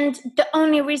 And the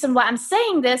only reason why I'm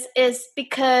saying this is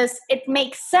because it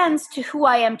makes sense to who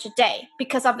I am today,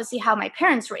 because obviously how my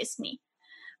parents raised me.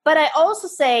 But I also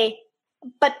say,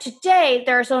 but today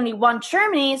there's only one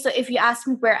Germany. So if you ask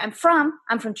me where I'm from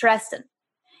Dresden.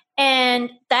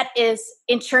 And that is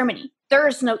in Germany. There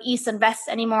is no East and West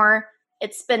anymore.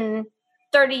 It's been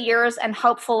 30 years, and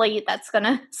hopefully that's going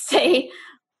to stay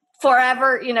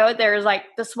forever, there's like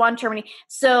this one Germany.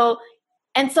 So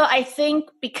I think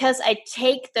because I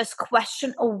take this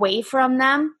question away from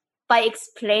them by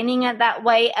explaining it that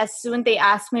way, as soon they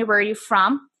ask me, where are you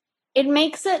from? It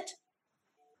makes it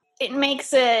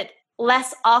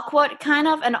less awkward kind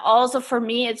of. And also for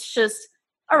me, it's just,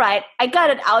 all right, I got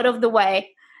it out of the way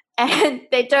and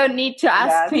they don't need to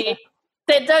ask me.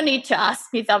 They don't need to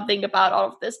ask me something about all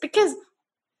of this, because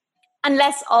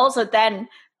unless also then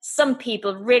some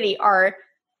people really are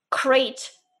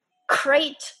great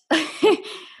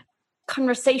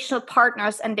conversational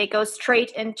partners and they go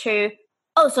straight into,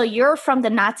 oh, so you're from the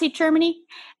Nazi Germany?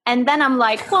 And then I'm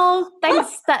like, well,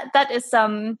 thanks. That is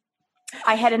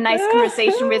I had a nice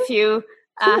conversation with you.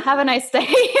 Have a nice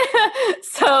day.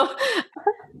 So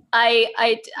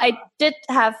I did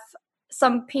have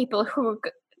some people who,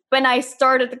 when I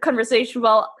started the conversation,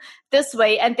 well, this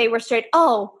way, and they were straight,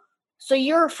 oh, so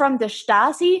you're from the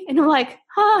Stasi? And I'm like,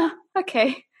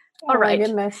 okay. All right. My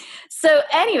goodness. So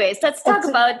anyways, let's talk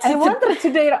about... I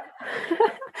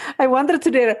wonder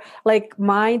today, like,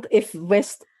 mind if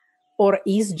West or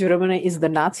East Germany is the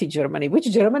Nazi Germany. Which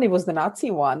Germany was the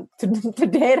Nazi one?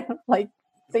 Today, like,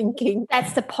 thinking.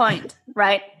 That's the point,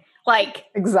 right? Like...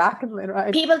 Exactly,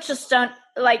 right. People just don't,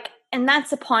 like... And that's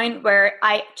the point where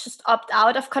I just opt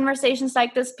out of conversations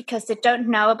like this, because they don't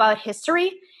know about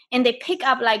history and they pick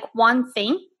up like one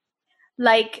thing,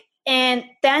 like, and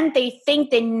then they think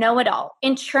they know it all.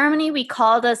 In Germany, we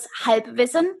call this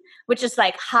Halbwissen, which is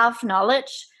like half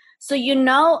knowledge. So you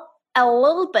know a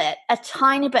little bit, a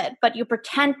tiny bit, but you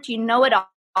pretend you know it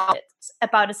all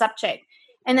about a subject.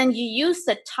 And then you use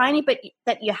the tiny bit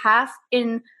that you have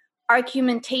in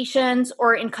argumentations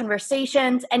or in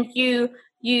conversations, and you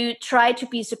try to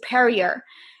be superior.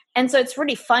 And so it's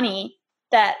really funny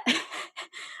that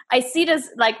I see this,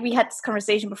 like we had this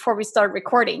conversation before we started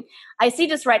recording. I see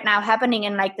this right now happening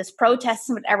in like this protests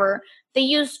and whatever. They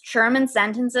use German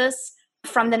sentences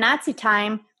from the Nazi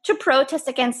time to protest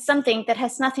against something that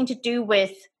has nothing to do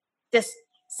with this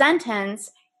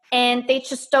sentence. And they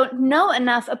just don't know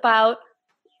enough about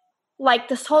like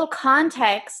this whole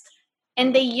context,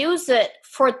 and they use it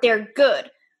for their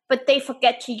good. But they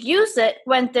forget to use it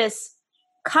when this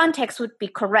context would be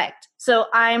correct. So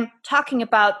I'm talking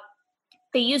about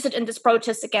they use it in this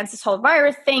protest against this whole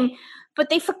virus thing, but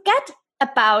they forget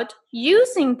about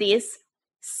using this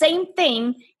same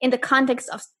thing in the context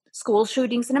of school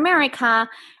shootings in America,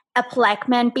 a black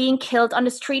man being killed on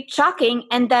the street jogging,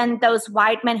 and then those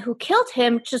white men who killed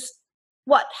him, just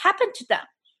what happened to them?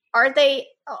 Are they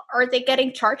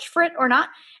getting charged for it or not?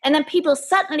 And then people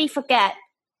suddenly forget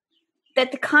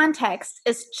that the context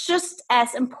is just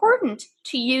as important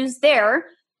to use there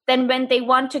than when they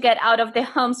want to get out of their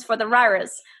homes for the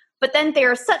virus. But then they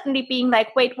are suddenly being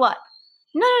like, wait, what?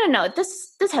 No.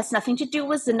 This has nothing to do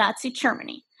with the Nazi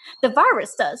Germany. The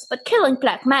virus does, but killing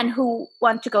black men who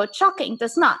want to go jogging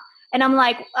does not. And I'm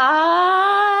like,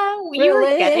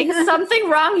 you're getting something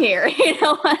wrong here. You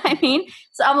know what I mean?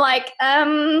 So I'm like,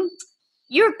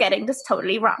 you're getting this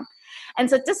totally wrong. And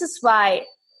so this is why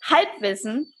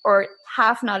Halbwissen, or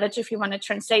half knowledge, if you want to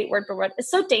translate word for word, is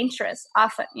so dangerous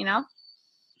often, you know?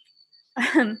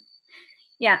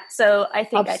 Yeah, so I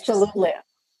think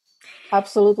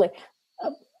Absolutely.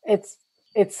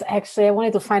 It's actually, I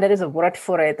wanted to find that is a word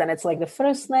for it, and it's like the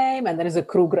first name, and there is a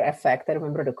Kruger effect. I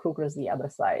remember the Kruger is the other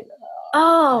side.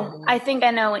 I think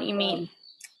I know what you mean.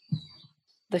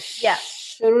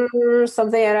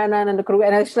 Something, and the Kruger,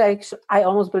 and actually, I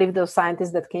almost believe those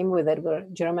scientists that came with it were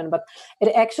German, but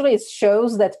it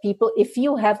shows that people, if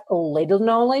you have a little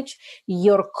knowledge,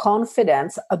 your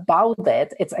confidence about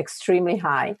it, it's extremely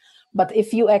high. But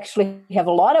if you actually have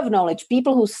a lot of knowledge,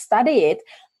 people who study it,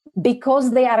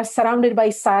 because they are surrounded by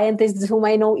scientists who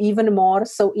might know even more,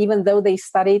 so even though they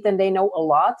study it and they know a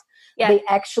lot, they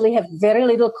actually have very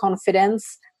little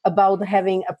confidence about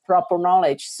having a proper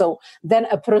knowledge. So then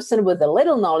a person with a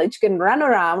little knowledge can run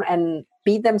around and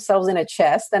beat themselves in the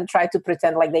chest and try to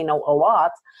pretend like they know a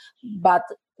lot. But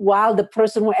while the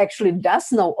person who actually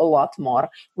does know a lot more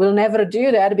will never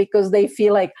do that, because they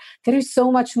feel like there is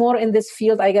so much more in this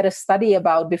field I got to study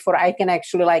about before I can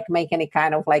actually like make any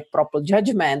kind of like proper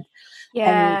judgment.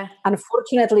 Yeah. And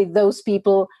unfortunately, those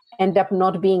people end up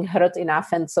not being heard enough.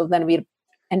 And so then we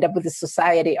end up with a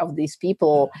society of these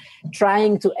people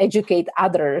trying to educate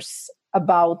others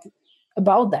about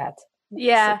that.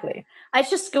 Yeah. Basically. I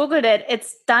just Googled it.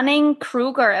 It's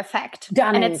Dunning-Kruger effect.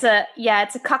 And it's a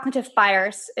cognitive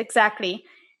bias. Exactly.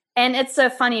 And it's so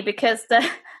funny because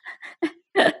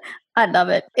I love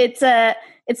it.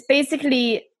 It's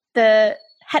basically, the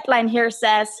headline here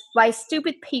says, why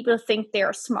stupid people think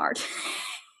they're smart.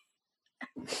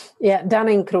 Yeah,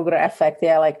 Dunning-Kruger effect.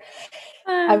 Yeah, like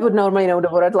I would normally know the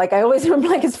word. Like I always remember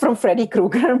like it's from Freddy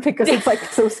Krueger because it's like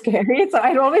so scary. So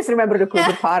I always remember the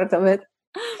Krueger part of it.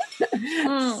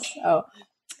 So,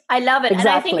 I love it. exactly. And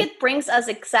I think it brings us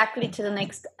exactly to the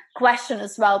next question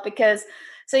as well, because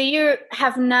so you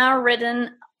have now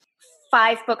written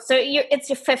 5 books. So it's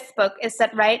your 5th book, is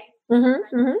that right?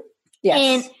 Mm-hmm, mm-hmm. Yes.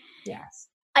 And yes.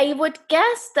 I would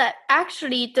guess that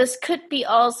actually this could be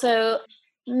also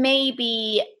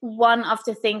maybe one of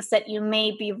the things that you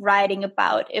may be writing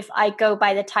about if I go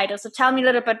by the title. So tell me a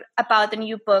little bit about the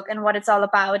new book and what it's all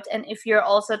about, and if you're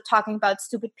also talking about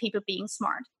stupid people being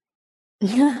smart.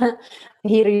 Hear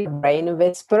your brain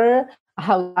whisper,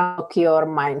 how to unlock your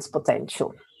mind's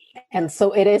potential. And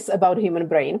so it is about human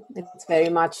brain. It's very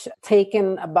much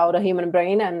taken about a human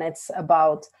brain, and it's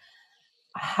about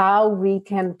how we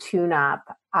can tune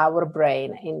up our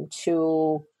brain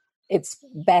into its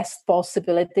best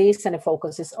possibilities. And it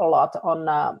focuses a lot on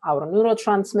our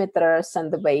neurotransmitters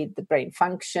and the way the brain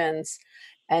functions.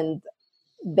 And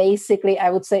basically, I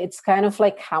would say it's kind of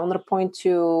like counterpoint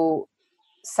to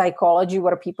psychology,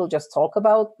 where people just talk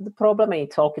about the problem and you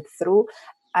talk it through.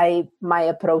 My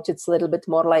approach, it's a little bit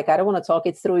more like, I don't want to talk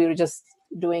it through. You're just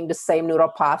doing the same neural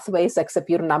pathways, except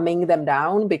you're numbing them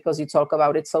down because you talk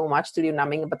about it so much till you're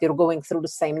numbing, but you're going through the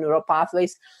same neural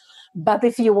pathways. But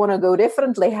if you want to go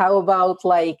differently, how about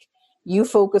like you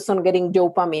focus on getting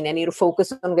dopamine and you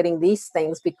focus on getting these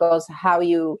things, because how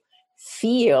you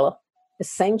feel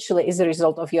essentially is a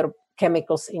result of your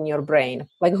chemicals in your brain.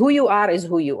 Like who you are is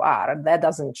who you are. That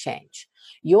doesn't change.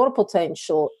 Your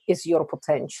potential is your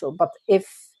potential. But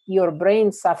if your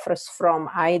brain suffers from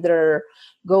either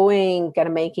going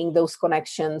and making those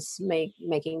connections,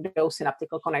 making those synaptic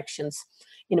connections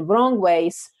in wrong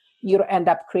ways, you end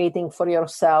up creating for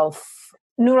yourself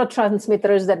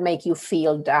neurotransmitters that make you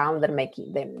feel down, that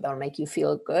don't make you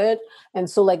feel good. And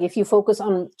so like if you focus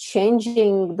on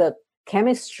changing the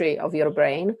chemistry of your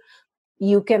brain,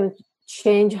 you can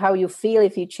change how you feel.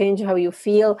 If you change how you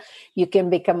feel, you can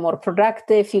become more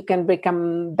productive, you can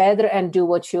become better and do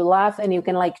what you love, and you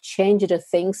can like change the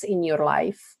things in your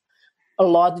life a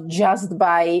lot just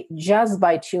by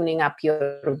tuning up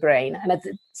your brain. And it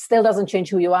still doesn't change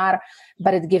who you are,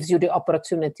 but it gives you the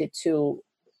opportunity to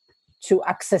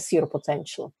access your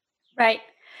potential. Right.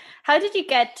 How did you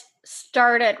get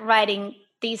started writing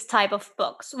these type of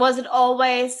books? Was it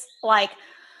always like,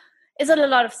 is it a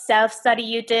lot of self-study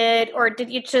you did, or did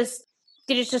you just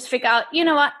figure out, you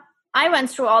know what, I went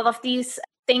through all of these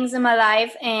things in my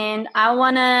life and I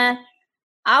wanna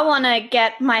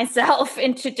get myself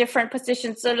into different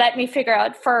positions, so let me figure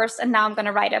out first and now I'm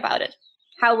gonna write about it.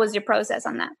 How was your process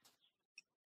on that?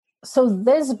 So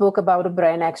this book about the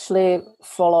brain actually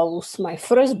follows my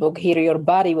first book, Hear Your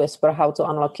Body Whisper, How to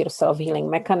Unlock Your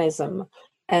Self-Healing Mechanism.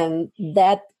 And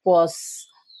that was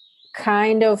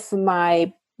kind of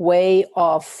my way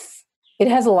of, it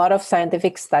has a lot of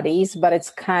scientific studies, but it's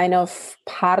kind of,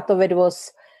 part of it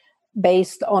was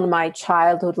based on my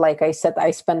childhood. Like I said,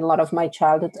 I spent a lot of my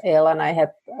childhood ill, and I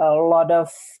had a lot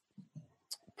of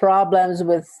problems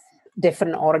with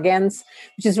different organs,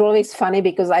 which is always funny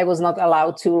because I was not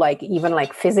allowed to like even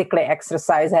like physically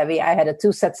exercise heavy. I had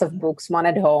 2 sets of books, one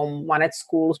at home, one at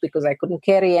schools, because I couldn't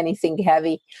carry anything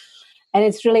heavy. And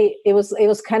it's really, it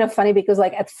was kind of funny because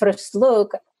like at first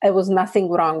look, there was nothing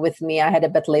wrong with me. I had a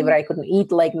bad liver. I couldn't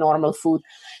eat like normal food,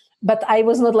 but I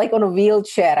was not like on a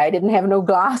wheelchair. I didn't have no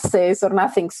glasses or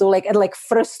nothing. So like at like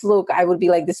first look, I would be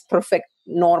like this perfect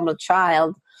normal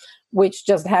child, which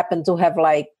just happened to have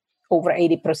like over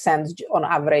 80% on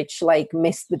average, like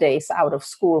missed the days out of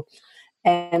school.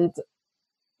 And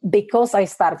because I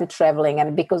started traveling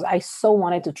and because I so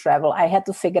wanted to travel, I had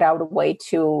to figure out a way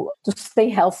to stay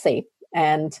healthy.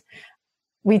 And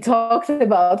we talked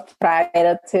about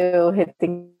prior to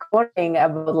hitting recording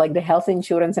about like the health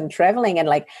insurance and traveling. And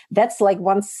like, that's like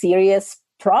one serious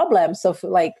problems of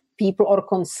like people are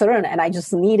concerned. And I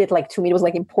just needed, like, to me, it was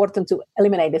like important to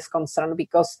eliminate this concern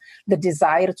because the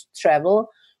desire to travel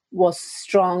was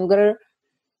stronger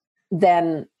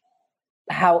than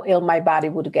how ill my body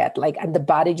would get. Like, and the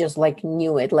body just like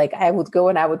knew it. Like I would go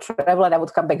and I would travel and I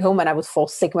would come back home and I would fall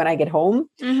sick when I get home,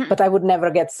 but I would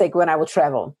never get sick when I would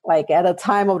travel. Like at the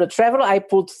time of the travel, I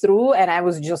pulled through and I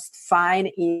was just fine.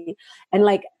 And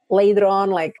like later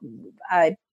on, like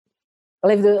I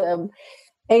lived,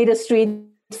 ate a street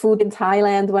food in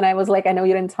Thailand when I was like, I know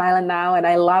you're in Thailand now, and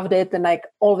I loved it. And like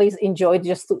always enjoyed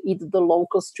just to eat the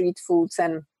local street foods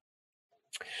and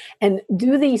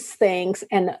do these things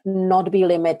and not be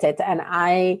limited. And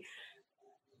I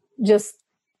just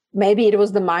maybe it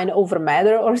was the mind over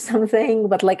matter or something,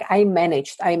 but like I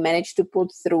managed to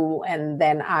put through. And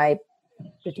then I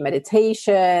did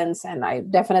meditations, and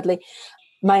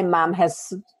my mom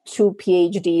has 2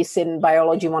 PhDs in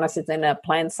biology, one is in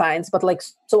plant science, but like,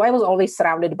 so I was always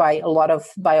surrounded by a lot of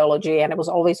biology, and it was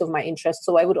always of my interest.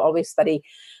 So I would always study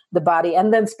the body,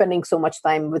 and then spending so much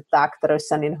time with doctors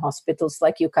and in hospitals,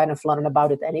 like you kind of learn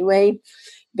about it anyway,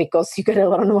 because you gotta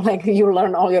learn, like you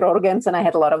learn all your organs, and I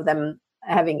had a lot of them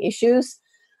having issues.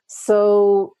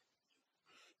 So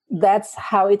that's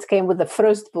how it came with the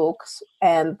first books.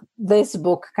 And this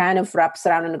book kind of wraps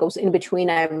around and goes in between.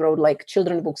 I wrote like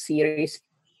children book series.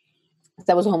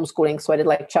 That was homeschooling. So I did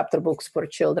like chapter books for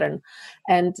children.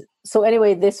 And so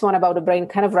anyway, this one about the brain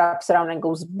kind of wraps around and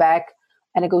goes back,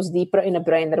 and it goes deeper in the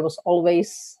brain that was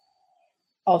always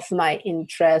of my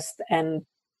interest. And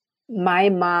my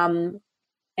mom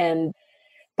and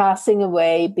passing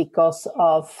away because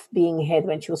of being hit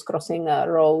when she was crossing a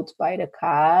road by the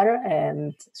car,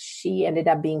 and she ended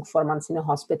up being 4 months in a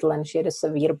hospital, and she had a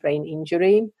severe brain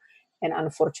injury, and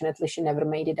unfortunately she never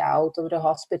made it out of the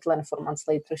hospital, and 4 months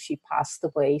later she passed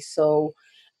away. So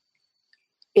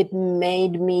it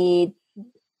made me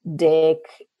dig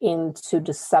into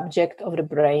the subject of the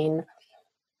brain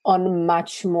on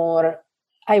much more.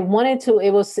 I wanted to, it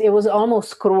was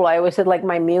almost cruel. I always said like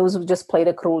my muse just played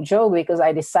a cruel joke, because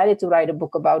I decided to write a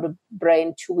book about the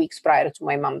brain 2 weeks prior to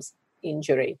my mom's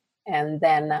injury. And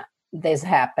then this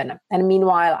happened. And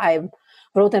meanwhile, I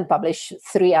wrote and published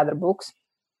 3 other books,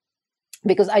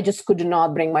 because I just could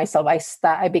not bring myself.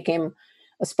 I became,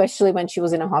 especially when she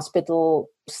was in a hospital,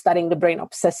 studying the brain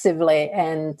obsessively,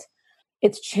 and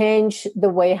it changed the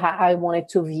way how I wanted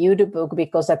to view the book,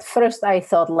 because at first I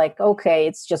thought like, okay,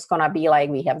 it's just going to be like,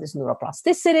 we have this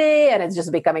neuroplasticity, and it's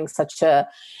just becoming such a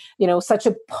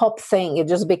pop thing. It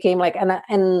just became like,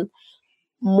 and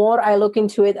more I look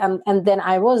into it, and then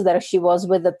she was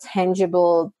with a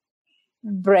tangible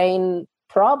brain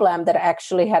problem that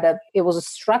actually it was a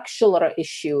structural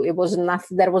issue. It was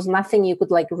there was nothing you could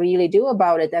like really do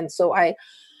about it. And so I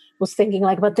was thinking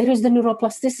like, but there is the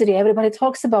neuroplasticity. Everybody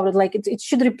talks about it. Like it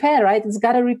should repair, right? It's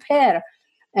got to repair.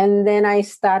 And then I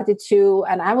started to,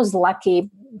 and I was lucky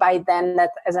by then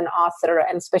that as an author,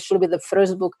 and especially with the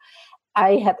first book,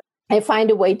 I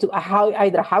find a way to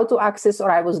either how to access,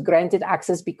 or I was granted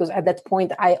access, because at that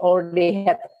point I already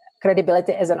had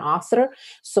credibility as an author.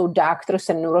 So doctors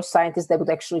and neuroscientists, they would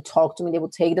actually talk to me. They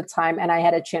would take the time, and I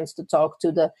had a chance to talk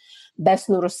to the best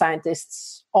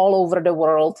neuroscientists all over the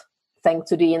world, thanks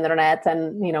to the internet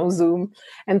and, Zoom.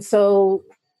 And so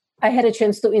I had a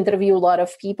chance to interview a lot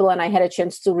of people, and I had a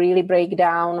chance to really break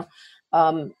down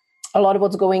a lot of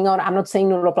what's going on. I'm not saying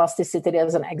neuroplasticity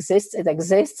doesn't exist. It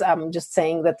exists. I'm just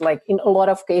saying that like in a lot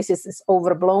of cases it's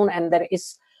overblown, and there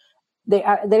is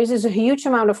a huge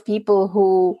amount of people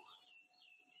who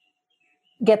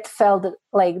get felt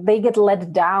like they get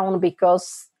let down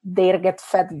because they get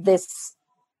fed this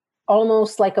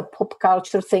almost like a pop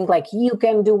culture thing, like you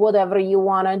can do whatever you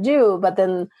want to do, but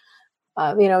then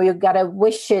you gotta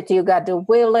wish it, you gotta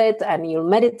will it, and you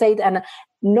meditate, and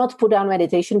not put down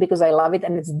meditation, because I love it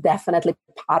and it's definitely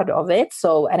part of it.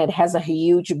 So, and it has a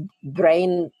huge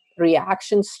brain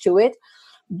reactions to it,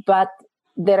 but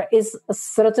there is a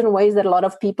certain ways that a lot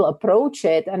of people approach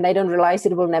it, and they don't realize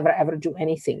it will never ever do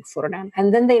anything for them,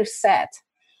 and then they're sad.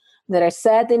 They're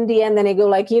sad in the end, and they go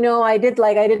like, I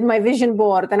did my vision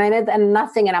board, and I did and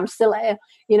nothing, and I'm still,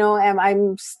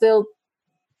 I'm still,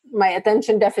 my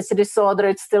attention deficit disorder,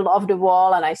 it's still off the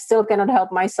wall, and I still cannot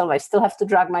help myself. I still have to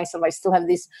drag myself. I still have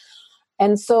this.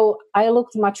 And so I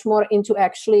looked much more into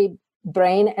actually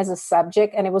brain as a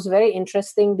subject, and it was very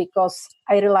interesting, because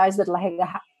I realized that like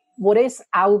what is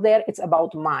out there, it's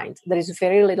about mind. There is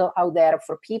very little out there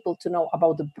for people to know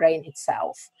about the brain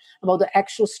itself, about the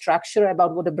actual structure,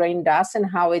 about what the brain does and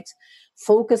how it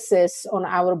focuses on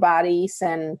our bodies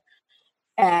and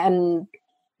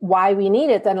why we need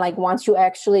it. And like once you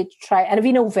actually try, and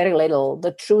we know very little.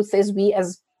 The truth is, we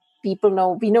as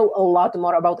people we know a lot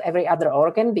more about every other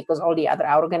organ, because all the other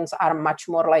organs are much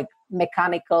more like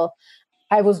mechanical.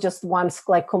 I was just once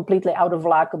like completely out of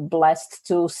luck blessed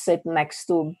to sit next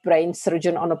to a brain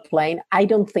surgeon on a plane. I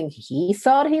don't think he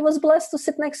thought he was blessed to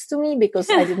sit next to me, because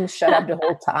I didn't shut up the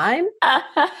whole time.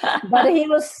 But he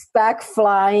was stuck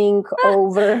flying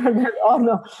over on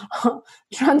a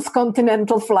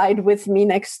transcontinental flight with me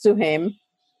next to him.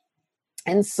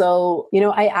 And so,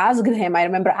 I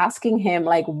remember asking him,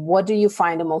 like, what do you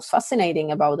find the most fascinating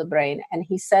about the brain? And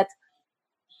he said,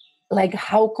 like,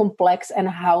 how complex and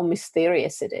how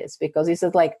mysterious it is, because he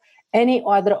said, like, any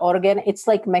other organ, it's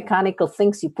like mechanical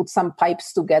things. You put some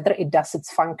pipes together, it does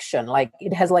its function. Like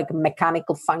it has like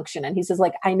mechanical function. And he says,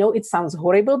 like, I know it sounds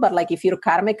horrible, but like if you're a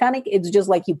car mechanic, it's just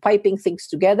like you piping things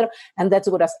together. And that's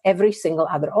what does every single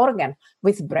other organ.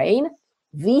 With brain,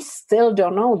 we still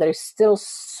don't know. There's still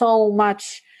so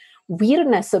much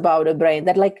weirdness about a brain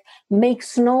that like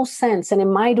makes no sense. And it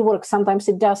might work. Sometimes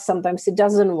it does, sometimes it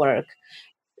doesn't work.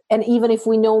 And even if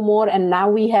we know more, and now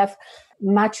we have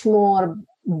much more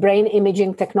brain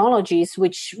imaging technologies,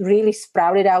 which really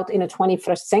sprouted out in the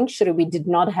 21st century. We did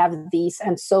not have these.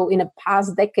 And so in the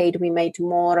past decade, we made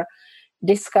more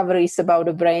discoveries about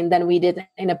the brain than we did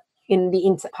in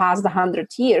the past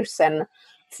 100 years. And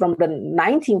from the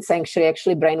 19th century,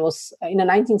 actually, brain was, in the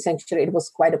 19th century, it was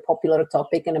quite a popular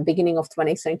topic. In the beginning of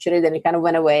 20th century, then it kind of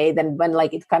went away. Then when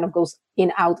like it kind of goes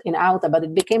in, out, but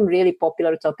it became really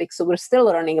popular topic. So we're still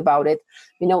learning about it.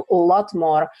 We know a lot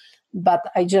more. But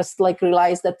I just like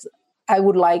realized that I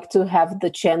would like to have the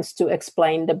chance to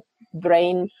explain the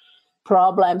brain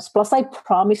problems. Plus, I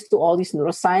promised to all these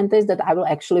neuroscientists that I will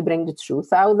actually bring the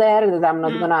truth out there, that I'm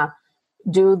not gonna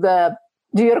do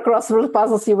your crossword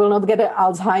puzzles, you will not get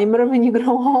Alzheimer when you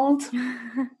grow old.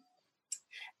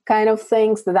 Kind of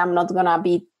things that I'm not gonna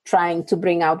be trying to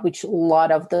bring out, which a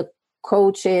lot of the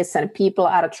coaches and people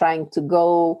are trying to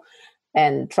go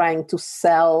and trying to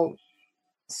sell.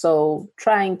 So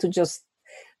trying to just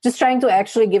trying to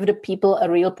actually give the people a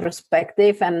real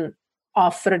perspective and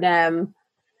offer them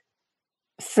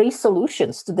free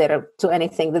solutions to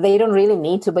anything that they don't really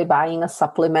need to be buying a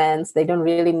supplements. They don't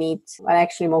really need, and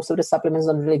actually most of the supplements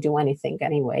don't really do anything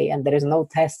anyway, and there is no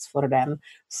tests for them.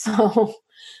 So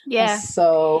yeah.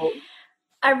 So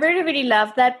I really, really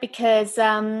love that because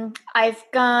I've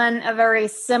gone a very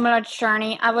similar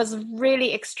journey. I was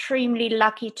really extremely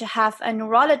lucky to have a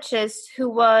neurologist who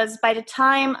was, by the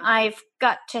time I've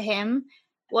got to him,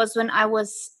 was when I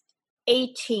was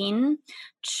 18,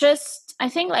 just I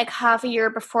think like half a year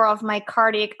before of my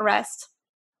cardiac arrest.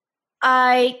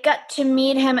 I got to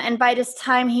meet him, and by this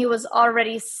time he was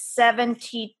already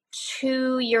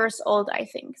 72 years old, I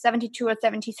think, 72 or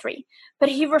 73. But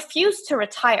he refused to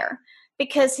retire.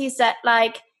 Because he said,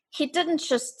 like, he didn't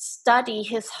just study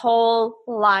his whole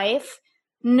life,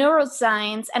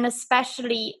 neuroscience, and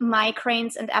especially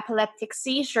migraines and epileptic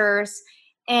seizures,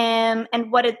 and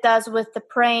what it does with the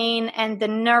brain and the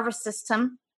nervous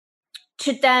system,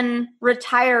 to then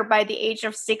retire by the age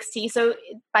of 60. So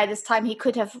by this time, he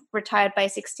could have retired by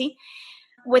 60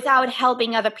 without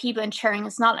helping other people and sharing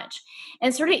his knowledge. And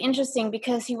it's really interesting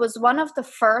because he was one of the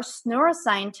first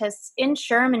neuroscientists in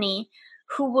Germany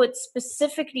who would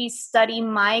specifically study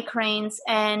migraines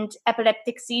and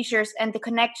epileptic seizures and the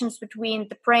connections between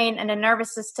the brain and the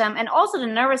nervous system, and also the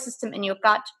nervous system in your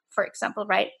gut, for example,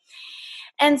 right?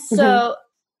 And so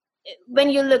when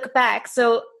you look back,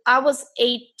 so I was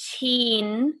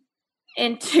 18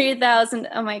 in 2000,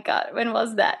 oh my God, when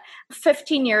was that?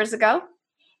 15 years ago.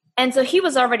 And so he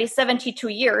was already 72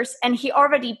 years, and he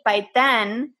already by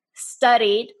then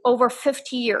studied over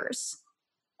 50 years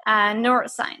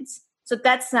neuroscience. So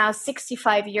that's now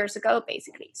 65 years ago,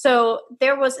 basically. So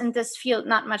there was in this field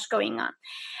not much going on.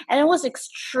 And I was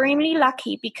extremely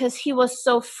lucky because he was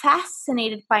so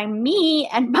fascinated by me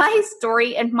and my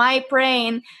story and my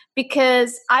brain,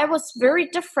 because I was very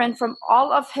different from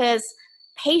all of his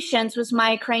patients with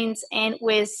migraines and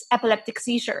with epileptic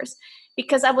seizures,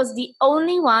 because I was the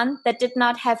only one that did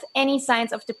not have any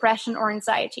signs of depression or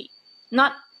anxiety,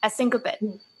 not a single bit.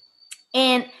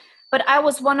 But I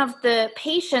was one of the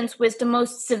patients with the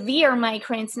most severe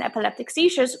migraines and epileptic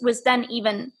seizures, which then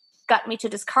even got me to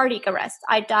this cardiac arrest.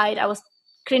 I died. I was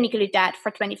clinically dead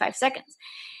for 25 seconds.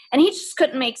 And he just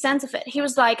couldn't make sense of it. He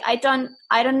was like, I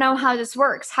don't know how this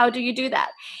works. How do you do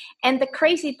that? And the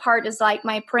crazy part is like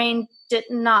my brain did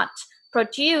not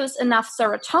produce enough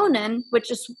serotonin, which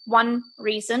is one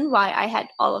reason why I had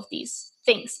all of these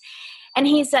things. And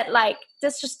he said, like,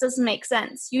 this just doesn't make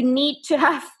sense. You need to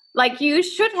have, like, you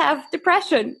should have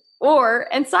depression or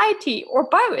anxiety or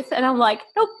both. And I'm like,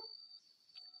 nope,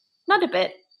 not a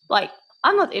bit. Like,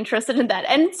 I'm not interested in that.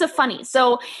 And it's so funny.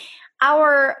 So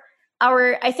our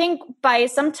I think by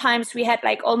sometimes we had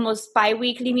like almost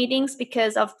bi-weekly meetings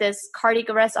because of this cardiac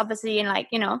arrest, obviously. And like,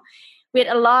 you know, we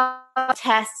had a lot of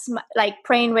tests, like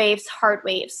brain waves, heart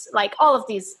waves, like all of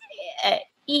these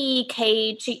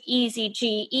EKG,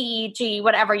 ECG, EEG,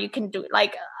 whatever you can do.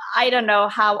 Like, I don't know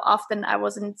how often I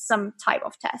was in some type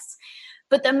of tests.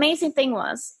 But the amazing thing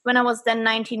was, when I was then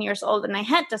 19 years old and I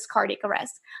had this cardiac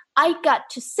arrest, I got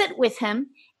to sit with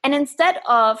him. And instead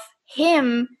of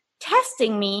him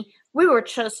testing me, we were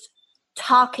just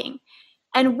talking.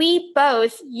 And we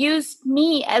both used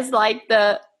me as like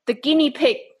the the guinea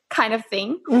pig kind of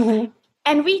thing. Mm-hmm.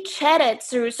 And we chatted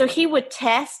through. So he would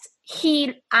test.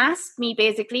 He asked me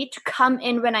basically to come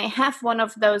in when I have one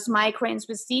of those migraines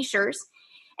with seizures.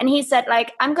 And he said,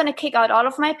 like, I'm going to kick out all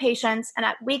of my patients and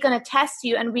we're going to test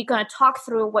you and we're going to talk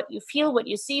through what you feel, what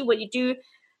you see, what you do.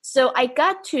 So I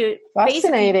got to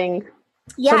Fascinating.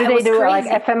 Yeah, so did they do crazy.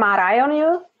 like fMRI on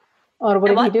you? Or what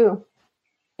did he do?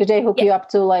 Did they hook you up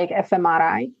to like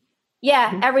fMRI?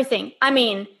 Yeah, everything. I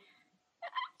mean,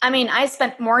 I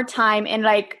spent more time in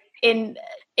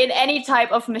any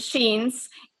type of machines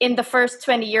in the first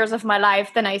 20 years of my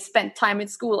life than I spent time in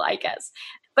school, I guess.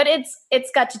 But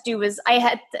it's got to do with, I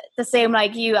had the same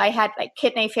like you. I had like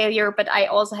kidney failure, but I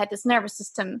also had this nervous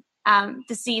system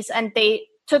disease, and they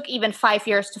took even 5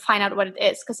 years to find out what it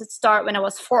is, because it started when I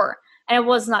was 4 and it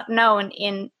was not known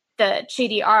in the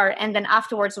GDR. And then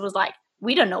afterwards it was like,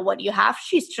 we don't know what you have.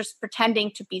 She's just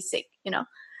pretending to be sick,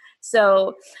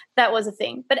 So that was a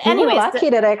thing. But anyways, you were lucky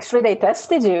that actually they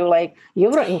tested you. Like, you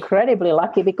were incredibly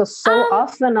lucky, because so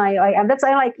often and that's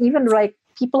like, even like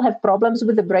people have problems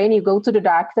with the brain. You go to the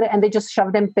doctor and they just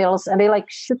shove them pills and they like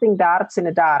shooting darts in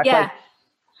the dark. Yeah. Like,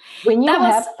 when you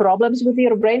have problems with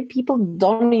your brain, people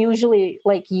don't usually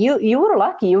like you. You were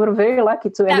lucky. You were very lucky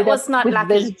to end up with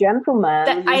this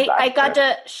gentleman. I got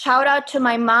a shout out to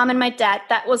my mom and my dad.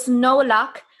 That was no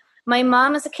luck. My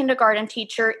mom is a kindergarten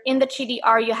teacher. In the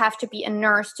GDR, you have to be a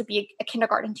nurse to be a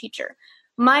kindergarten teacher.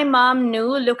 My mom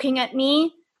knew, looking at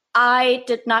me, I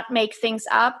did not make things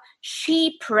up.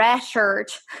 She pressured,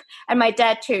 and my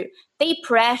dad too, they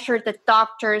pressured the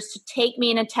doctors to take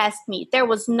me in and test me. There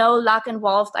was no luck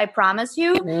involved, I promise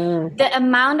you. The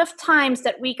amount of times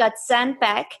that we got sent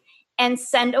back and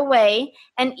sent away,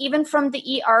 and even from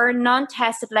the ER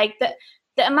non-tested, like the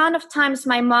amount of times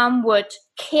my mom would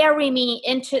carry me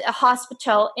into a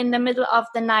hospital in the middle of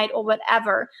the night or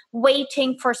whatever,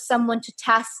 waiting for someone to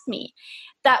test me.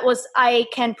 That was, I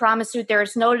can promise you,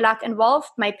 there's no luck involved.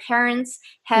 My parents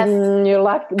have... you're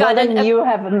lucky. You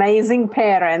have amazing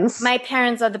parents. My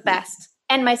parents are the best.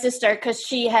 And my sister, because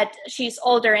she's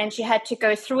older and she had to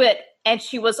go through it. And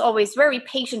she was always very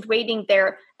patient, waiting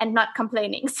there and not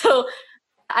complaining. So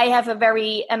I have a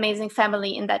very amazing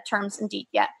family in that terms, indeed,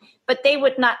 yeah. But they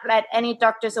would not let any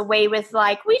doctors away with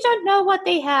like, we don't know what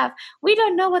they have. We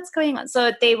don't know what's going on.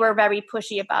 So they were very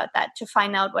pushy about that to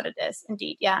find out what it is,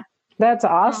 indeed, yeah. That's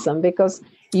awesome, because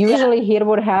usually here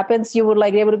what happens, they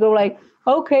would go like,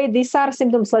 okay, these are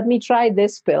symptoms, let me try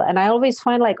this pill. And I always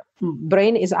find like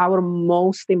brain is our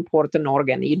most important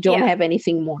organ. You don't have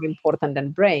anything more important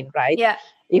than brain, right? Yeah.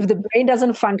 If the brain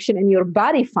doesn't function and your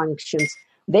body functions,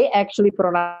 they actually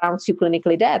pronounce you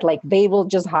clinically dead. Like, they will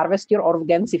just harvest your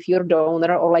organs if you're a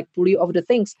donor, or like pull you off the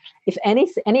things. If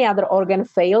any other organ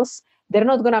fails, they're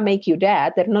not going to make you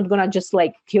dead. They're not going to just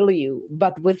like kill you.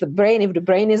 But with the brain, if the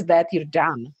brain is dead, you're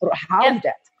done, or half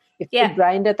dead. If you're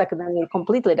brain dead, then you're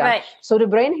completely done. Right. So the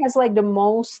brain has like the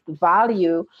most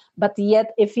value. But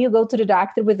yet, if you go to the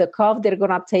doctor with a cough, they're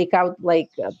going to take out like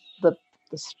the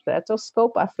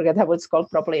stethoscope. I forget how it's called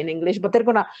properly in English. But they're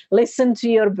going to listen to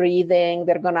your breathing.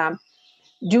 They're going to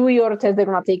do your test. They're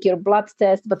going to take your blood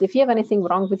test. But if you have anything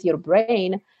wrong with your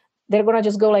brain, they're going to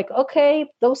just go like, okay,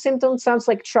 those symptoms sounds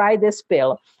like, try this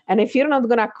pill. And if you're not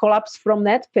going to collapse from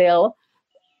that pill,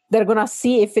 they're going to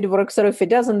see if it works, or if it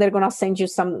doesn't, they're going to send you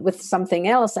with something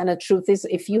else. And the truth is,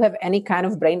 if you have any kind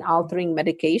of brain altering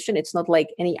medication, it's not like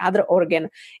any other organ.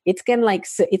 It can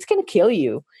kill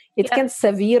you. It can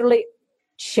severely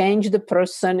change the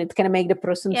person. It can make the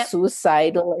person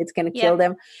suicidal. It can kill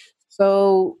them.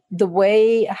 So the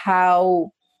way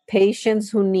how patients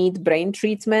who need brain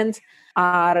treatment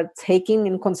are taking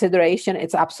in consideration,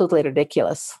 it's absolutely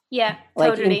ridiculous. Yeah,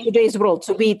 like totally. In today's world,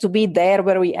 to be there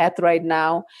where we at right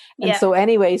now. And so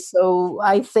anyway, so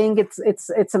I think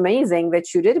it's amazing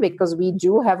that you did, because we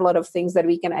do have a lot of things that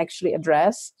we can actually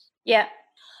address. Yeah.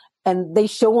 And they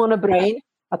show on a brain,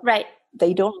 but right.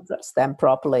 They don't address them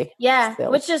properly. Yeah,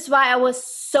 still. Which is why I was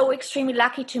so extremely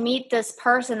lucky to meet this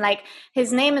person. Like,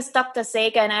 his name is Dr.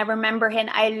 Sega, and I remember him.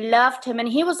 I loved him. And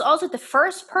he was also the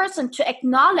first person to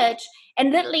acknowledge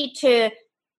and literally to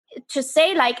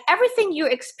say, like, everything you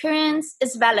experience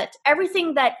is valid.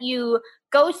 Everything that you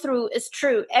go through is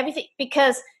true. Everything,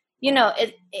 because,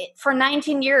 for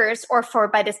 19 years, or for,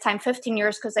 by this time, 15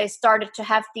 years, because I started to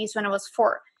have these when I was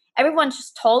 4. Everyone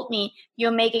just told me,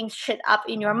 you're making shit up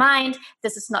in your mind.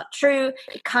 This is not true.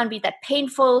 It can't be that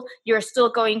painful. You're still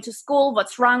going to school.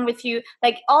 What's wrong with you?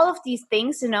 Like, all of these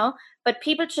things, but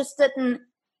people just didn't,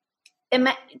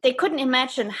 they couldn't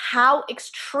imagine how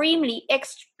extremely,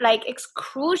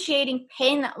 excruciating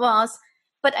pain that was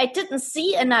but I didn't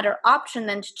see another option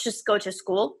than to just go to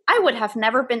school. I would have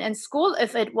never been in school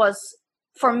if it was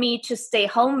for me to stay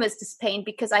home with this pain,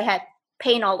 because I had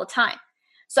pain all the time.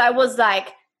 So I was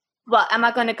like, well, am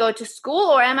I going to go to school,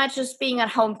 or am I just being at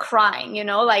home crying?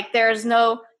 Like there's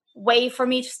no way for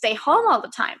me to stay home all the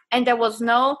time. And there was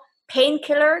no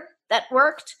painkiller that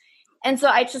worked. And so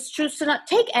I just choose to not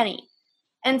take any.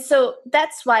 And so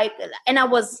that's why, and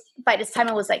by this time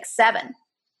I was like 7.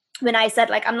 When I said,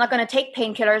 like, I'm not going to take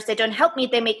painkillers, they don't help me,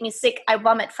 they make me sick, I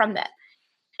vomit from that.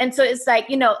 And so it's like,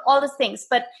 all the things.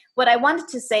 But what I wanted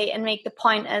to say and make the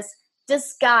point is,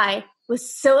 this guy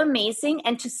was so amazing.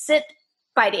 And to sit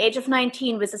by the age of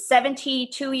 19 with a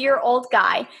 72-year-old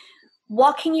guy,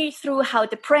 walking you through how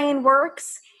the brain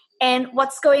works and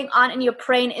what's going on in your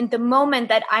brain in the moment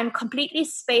that I'm completely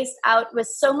spaced out with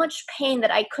so much pain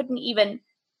that I couldn't even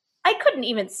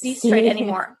see straight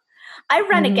anymore. I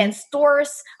ran against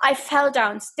doors. I fell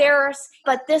downstairs.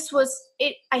 But this was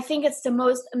it. I think it's the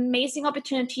most amazing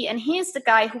opportunity. And he's the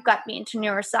guy who got me into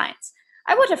neuroscience.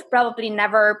 I would have probably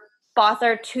never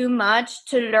bothered too much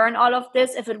to learn all of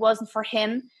this if it wasn't for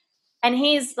him. And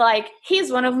he's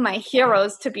one of my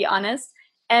heroes, to be honest.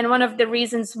 And one of the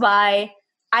reasons why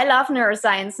I love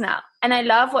neuroscience now. And I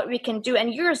love what we can do.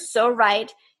 And you're so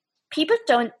right. People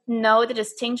don't know the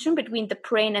distinction between the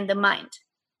brain and the mind.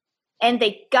 And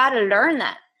they got to learn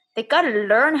that. They got to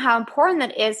learn how important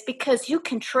that is, because you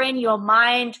can train your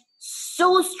mind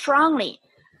so strongly.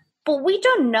 But we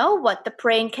don't know what the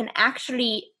brain can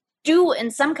actually do in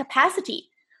some capacity.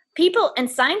 People and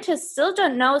scientists still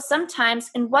don't know sometimes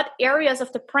in what areas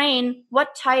of the brain,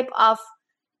 what type of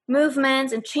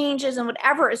movements and changes and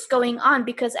whatever is going on.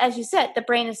 Because as you said, the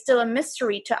brain is still a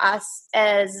mystery to us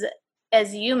as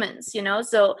humans,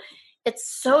 So it's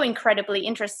so incredibly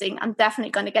interesting. I'm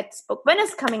definitely going to get this book. When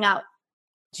is it coming out?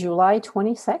 July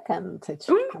 22nd it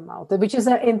should come out, which is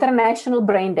an International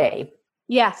Brain Day.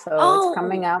 Yeah. So it's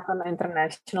coming out on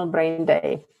International Brain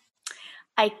Day.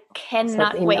 I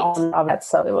cannot wait. Of that,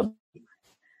 so it will...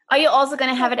 Are you also going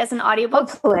to have it as an audiobook?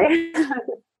 Hopefully.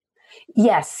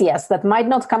 Yes. That might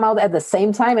not come out at the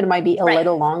same time. It might be a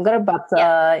little longer, but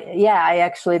I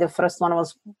actually, the first one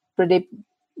was pretty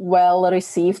well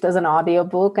received as an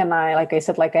audiobook, and I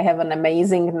have an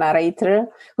amazing narrator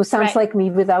who sounds like me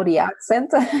without the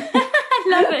accent. I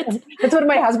love it. That's what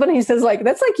my husband, he says, like,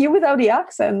 that's like you without the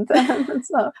accent.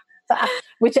 so,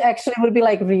 which actually would be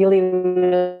like really,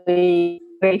 really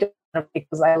great,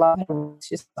 because I love her.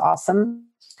 She's awesome.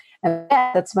 And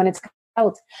that's when it's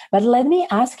out. But let me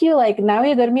ask you, like, now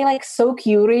you got me like so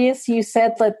curious. You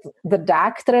said that the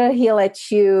doctor, he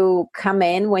let you come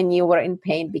in when you were in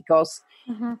pain because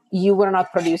you were not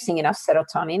producing enough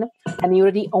serotonin, and you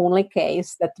were the only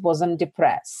case that wasn't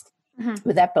depressed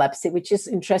with epilepsy, which is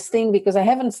interesting because I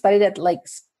haven't studied it like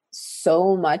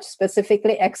so much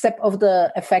specifically, except of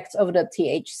the effects of the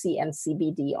THC and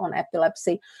CBD on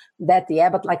epilepsy. But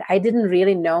like I didn't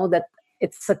really know that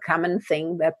it's a common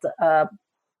thing that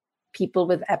people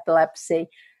with epilepsy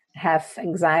have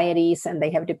anxieties and they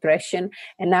have depression.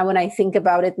 And now when I think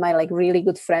about it, my like really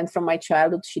good friend from my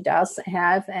childhood, she does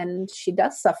have, and she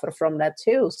does suffer from that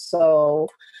too. So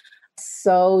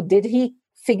did he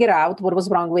figure out what was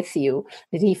wrong with you?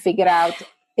 Did he figure out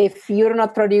if you're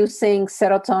not producing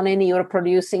serotonin, you're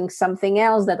producing something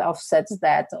else that offsets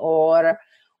that? Or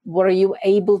were you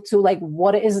able to, like,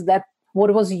 what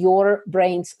was your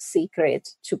brain's secret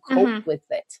to cope with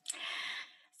it?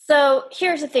 So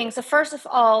here's the thing. So first of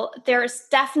all, there's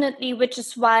definitely, which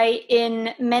is why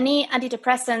in many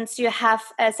antidepressants, you have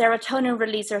serotonin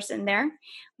releasers in there,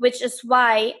 which is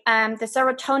why the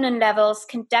serotonin levels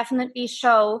can definitely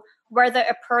show whether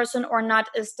a person or not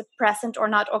is depressant or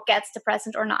not, or gets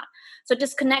depressant or not. So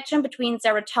this connection between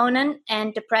serotonin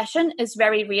and depression is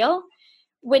very real,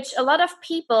 which a lot of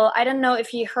people, I don't know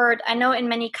if you heard, I know in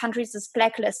many countries it's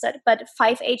blacklisted, but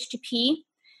 5-HTP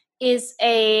is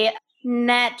a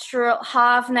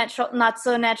half natural, not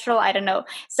so natural, I don't know,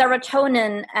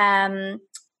 serotonin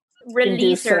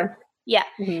releaser. Yeah.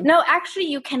 No, actually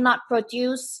you cannot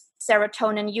produce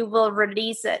serotonin, you will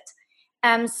release it.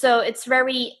 So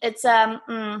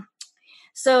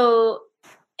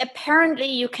apparently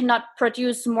you cannot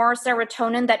produce more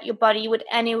serotonin that your body would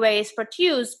anyways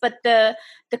produce, but the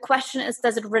question is,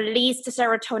 does it release the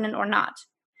serotonin or not?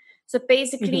 So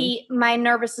basically, my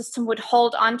nervous system would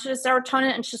hold on to the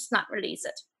serotonin and just not release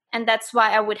it. And that's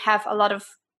why I would have a lot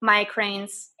of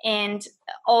migraines and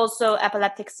also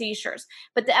epileptic seizures.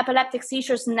 But the epileptic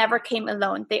seizures never came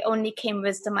alone. They only came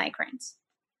with the migraines.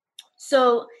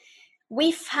 So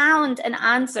we found an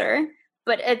answer,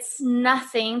 but it's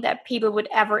nothing that people would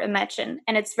ever imagine.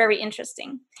 And it's very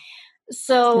interesting.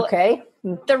 So okay.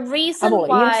 the reason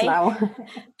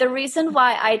the reason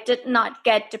why I did not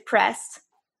get depressed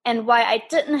and why I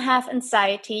didn't have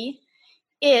anxiety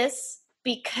is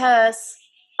because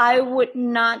I would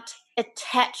not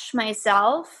attach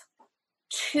myself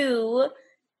to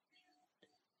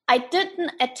I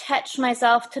didn't attach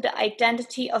myself to the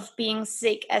identity of being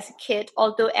sick as a kid,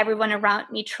 although everyone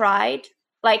around me tried.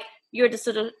 Like, you're the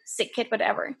sort of sick kid,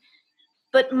 whatever.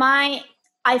 But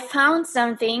I found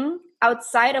something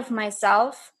outside of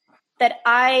myself that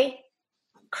I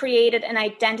created an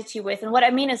identity with. And what I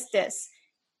mean is this.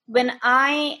 When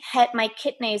I had my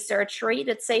kidney surgery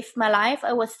that saved my life,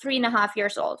 I was 3.5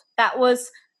 years old. That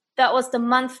was the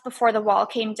month before the wall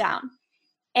came down.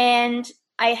 And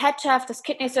I had to have this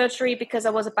kidney surgery because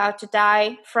I was about to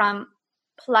die from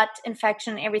blood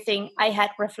infection and everything. I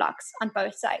had reflux on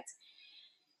both sides.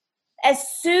 As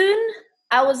soon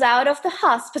I was out of the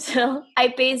hospital, I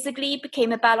basically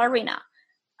became a ballerina.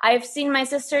 I've seen my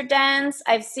sister dance.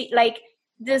 I've seen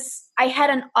I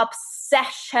had an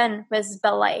obsession with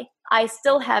ballet. I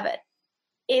still have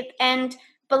it. And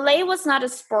ballet was not a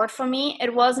sport for me.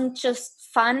 It wasn't just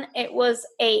fun. It was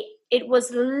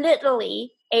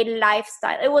literally a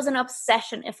lifestyle. It was an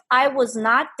obsession. If I was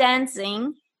not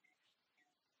dancing,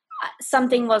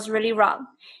 something was really wrong.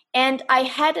 And I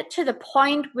had it to the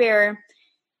point where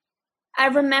I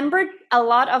remembered a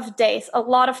lot of days, a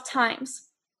lot of times,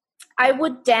 I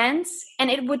would dance and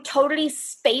it would totally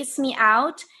space me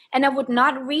out. And I would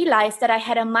not realize that I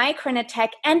had a migraine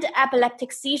attack and an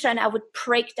epileptic seizure, and I would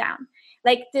break down.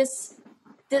 Like this,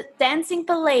 the dancing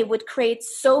ballet would create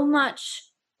so much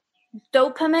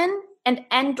dopamine and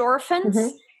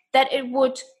endorphins that it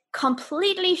would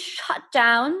completely shut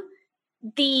down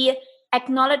the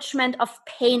acknowledgement of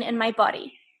pain in my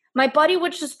body. My body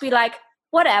would just be like,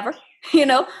 whatever,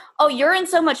 oh, you're in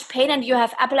so much pain and you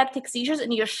have epileptic seizures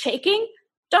and you're shaking.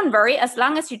 Don't worry, as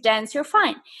long as you dance, you're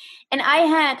fine. And I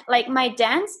had my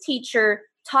dance teacher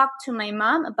talk to my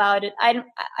mom about it.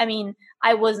 I mean,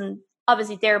 I wasn't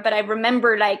obviously there, but I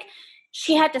remember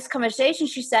she had this conversation.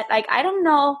 She said, I don't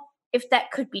know if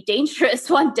that could be dangerous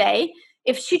one day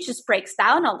if she just breaks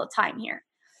down all the time here,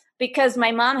 because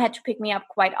my mom had to pick me up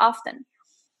quite often.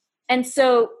 And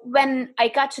so when I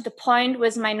got to the point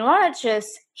with my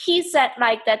neurologist, he said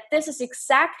that this is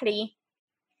exactly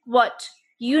what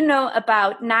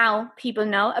about now, people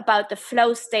know about the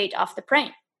flow state of the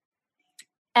brain.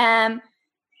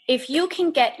 If you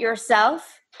can get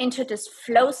yourself into this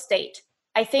flow state,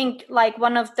 I think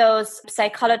one of those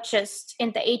psychologists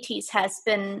in the 80s has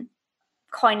been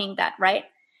coining that, right?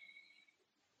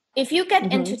 If you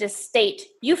get into this state,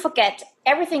 you forget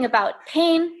everything about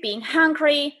pain, being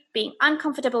hungry, being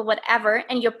uncomfortable, whatever,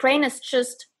 and your brain is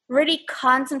just really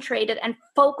concentrated and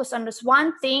focused on this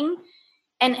one thing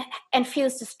and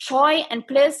feels this joy and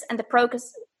bliss and the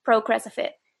progress of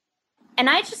it. And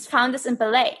I just found this in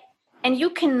ballet. And you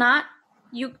couldn't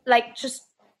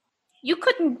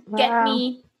get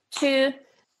me to,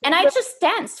 and I just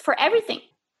danced for everything.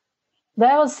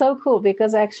 That was so cool,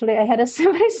 because actually I had a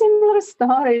very similar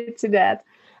story to that.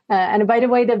 And by the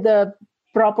way, the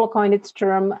proper coined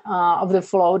term of the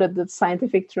flow, the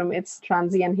scientific term, it's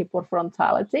transient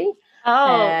hypofrontality.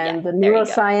 Oh, and the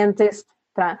neuroscientist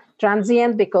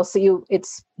transient, because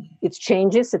it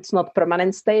changes. It's not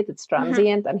permanent state. It's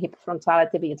transient. And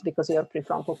hypofrontality, it's because your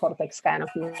prefrontal cortex kind of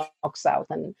knocks out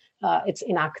and it's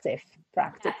inactive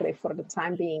practically for the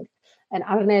time being. And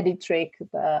Arne Dietrich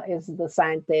is the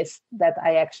scientist that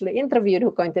I actually interviewed,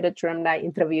 who coined the term, and I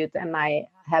interviewed, and I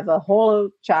have a whole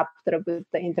chapter with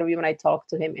the interview when I talked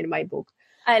to him in my book.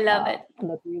 I love it.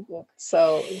 Book.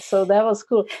 So that was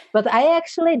cool. But I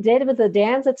actually did with the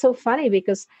dance. It's so funny,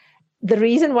 because the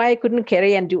reason why I couldn't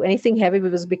carry and do anything heavy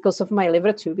was because of my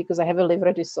liver too, because I have a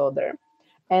liver disorder.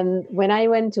 And when I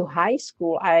went to high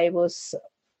school,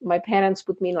 my parents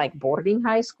put me in boarding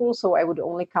high school, so I would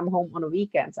only come home on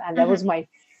weekends. And that was my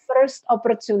first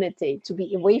opportunity to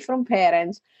be away from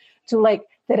parents, to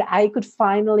that I could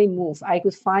finally move. I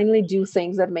could finally do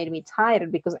things that made me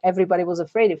tired, because everybody was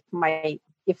afraid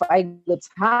if I got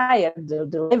tired,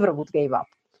 the liver would give up.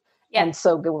 Yeah. And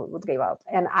so would give out.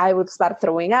 And I would start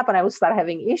throwing up and I would start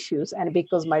having issues. And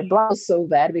because my blood was so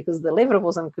bad, because the liver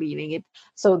wasn't cleaning it.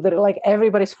 So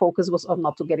everybody's focus was on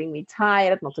not to getting me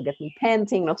tired, not to get me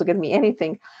panting, not to get me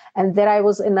anything. And then I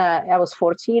was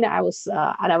 14. I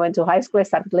went to high school. I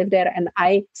started to live there, and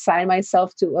I signed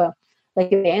myself to a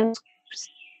dance.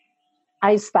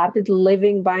 I started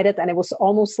living by that, and it was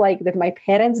almost like that my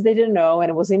parents didn't know, and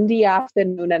it was in the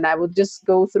afternoon, and I would just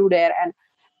go through there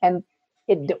and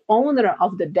the owner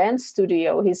of the dance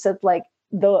studio, he said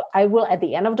I will, at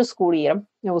the end of the school year,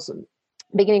 it was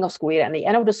beginning of school year and the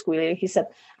end of the school year, he said,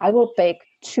 I will pick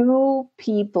 2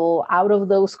 people out of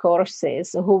those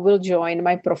courses who will join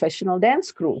my professional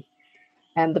dance crew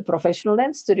and the professional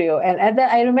dance studio. And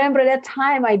I remember that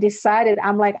time I decided,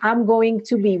 I'm going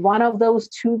to be one of those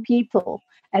 2 people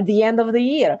at the end of the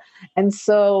year. And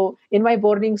so in my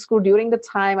boarding school during the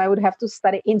time, I would have to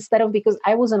study instead of, because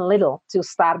I wasn't little to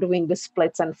start doing the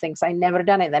splits and things. I never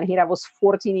done it. And here I was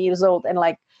 14 years old and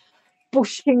like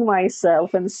pushing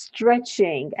myself and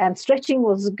stretching. And stretching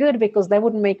was good because that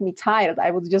wouldn't make me tired.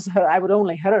 I would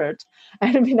only hurt.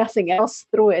 There'd be nothing else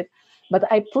through it. But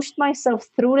I pushed myself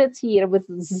through that year with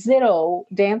 0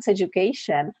 dance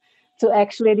education to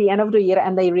actually at the end of the year,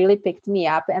 and they really picked me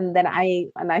up. And then I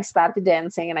started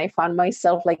dancing, and I found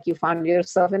myself like you found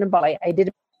yourself in a ballet. I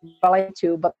did ballet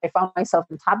too, but I found myself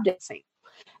in tap dancing.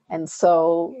 And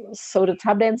so the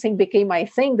tap dancing became my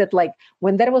thing, that like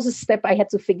when there was a step I had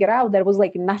to figure out, there was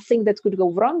like nothing that could go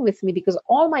wrong with me, because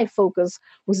all my focus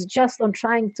was just on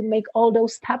trying to make all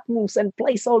those tap moves and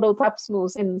place all those tap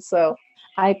moves. And so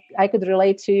I could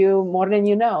relate to you more than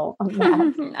you know on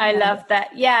that. I love that.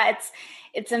 Yeah,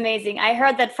 it's amazing. I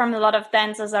heard that from a lot of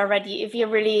dancers already. If you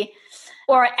really,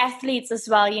 or athletes as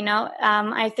well,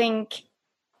 I think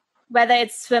whether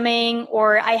it's swimming,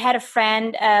 or I had a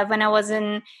friend when I was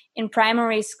in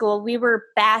primary school, we were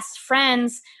best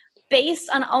friends based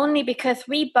on only because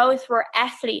we both were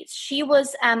athletes. She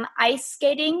was ice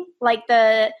skating, like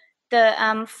the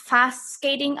fast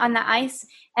skating on the ice,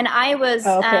 and I was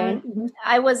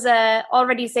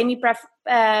already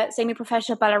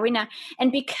semi-professional ballerina. And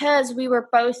because we were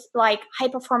both like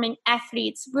high-performing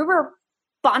athletes, we were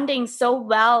bonding so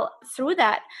well through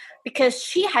that, because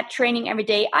she had training every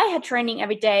day, I had training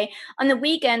every day. On the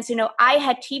weekends, I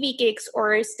had TV gigs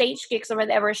or stage gigs or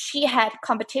whatever. She had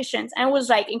competitions, and it was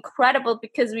like incredible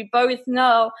because we both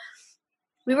know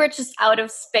we were just out of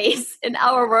space in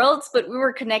our worlds, but we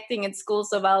were connecting in school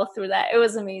so well through that. It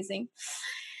was amazing.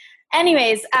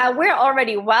 Anyways, we're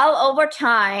already well over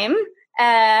time,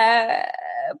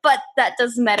 but that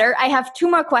doesn't matter. I have 2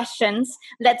 more questions.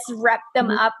 Let's wrap them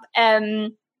up.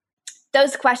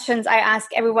 Those questions I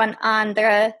ask everyone on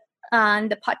the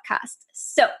podcast.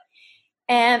 So,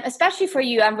 especially for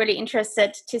you, I'm really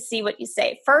interested to see what you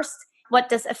say. First, what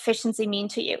does efficiency mean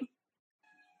to you?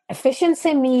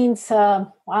 Efficiency means,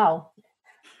 wow,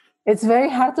 it's very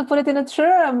hard to put it in a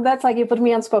term. That's like you put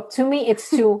me on spot. To me, it's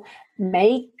to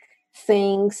make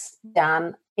things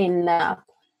done in the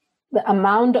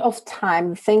amount of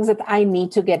time, things that I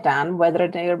need to get done, whether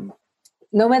they're,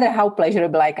 no matter how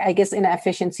pleasurable. Like, I guess in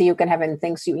efficiency, you can have in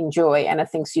things you enjoy and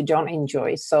things you don't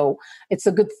enjoy. So it's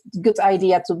a good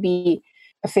idea to be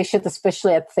efficient,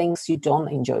 especially at things you don't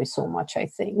enjoy so much, I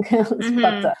think.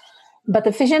 But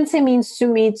efficiency means to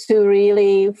me to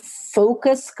really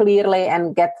focus clearly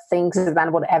and get things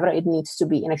done, whatever it needs to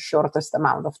be, in a shortest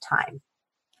amount of time.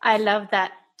 I love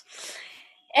that.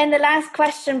 And the last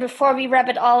question before we wrap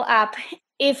it all up,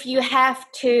 if you have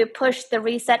to push the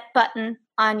reset button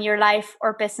on your life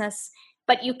or business,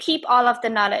 but you keep all of the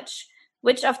knowledge,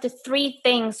 which of the 3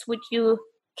 things would you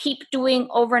keep doing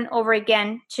over and over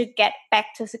again to get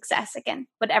back to success again,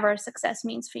 whatever success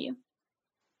means for you?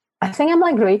 I think I'm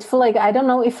like grateful. Like, I don't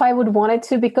know if I would want it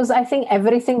to, because I think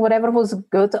everything, whatever was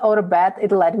good or bad,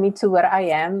 it led me to where I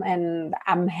am, and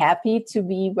I'm happy to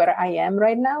be where I am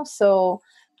right now. So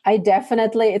I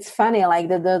definitely, it's funny, like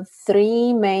the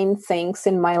 3 main things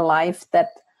in my life that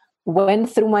went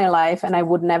through my life and I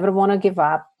would never want to give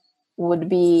up would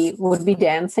be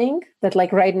dancing. That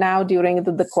like right now during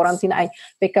the quarantine, I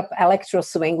pick up electro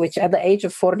swing, which at the age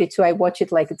of 42, I watch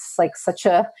it like it's such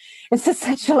a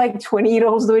like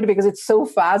 20-year-olds do it, because it's so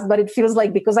fast, but it feels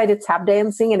like, because I did tap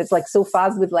dancing and it's like so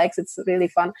fast with legs, it's really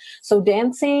fun. So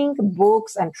dancing,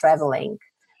 books, and traveling,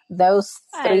 those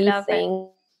 3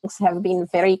 things have been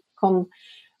very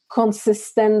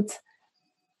consistent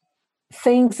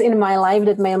things in my life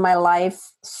that made my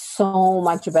life so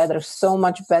much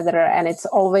better. And it's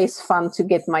always fun to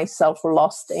get myself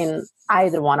lost in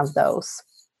either one of those.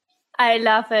 I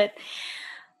love it.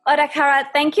 Otakara,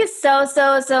 thank you so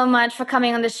much for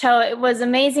coming on the show. It was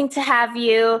amazing to have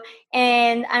you.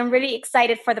 And I'm really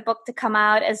excited for the book to come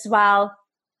out as well.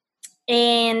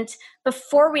 And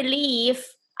before we leave,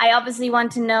 I obviously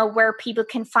want to know where people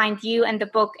can find you and the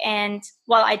book. And,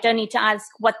 well, I don't need to ask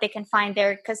what they can find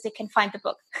there, because they can find the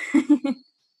book.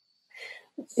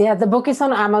 Yeah, the book is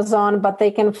on Amazon, but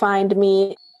they can find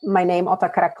me, my name,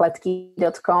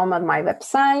 otakarakletki.com, on my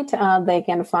website. They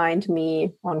can find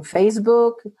me on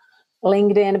Facebook,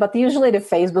 LinkedIn, but usually the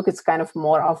Facebook is kind of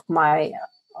more of my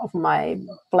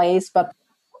place, but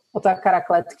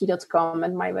otakarakletki.com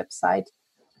and my website.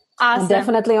 Awesome. And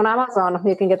definitely on Amazon.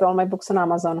 You can get all my books on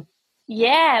Amazon.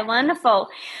 Yeah, wonderful.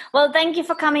 Well, thank you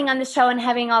for coming on the show and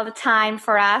having all the time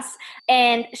for us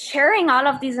and sharing all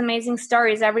of these amazing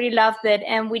stories. I really loved it.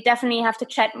 And we definitely have to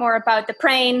chat more about the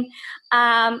brain.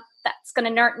 That's going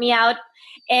to nerd me out.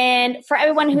 And for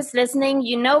everyone who's listening,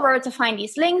 you know where to find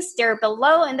these links. They're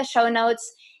below in the show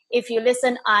notes. If you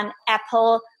listen on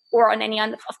Apple or on any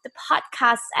of the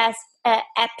podcasts as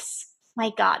apps.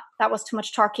 My God, that was too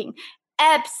much talking.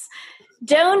 Apps.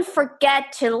 Don't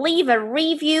forget to leave a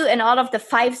review and all of the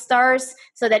 5 stars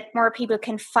so that more people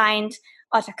can find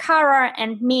Otakara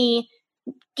and me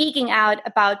geeking out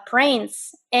about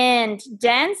brains and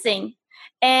dancing.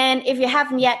 And if you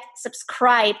haven't yet,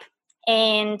 subscribe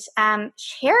and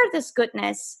share this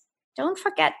goodness. Don't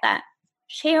forget that.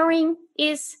 Sharing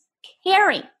is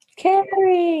caring.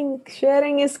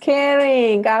 Sharing is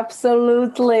caring.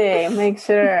 Absolutely. Make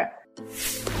sure.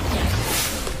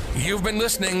 You've been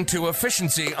listening to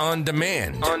Efficiency on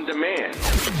Demand.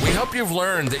 We hope you've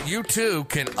learned that you too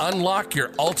can unlock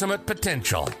your ultimate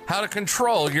potential, how to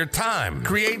control your time,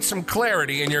 create some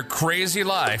clarity in your crazy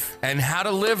life, and how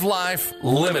to live life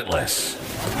limitless.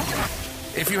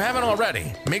 If you haven't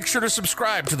already, make sure to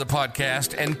subscribe to the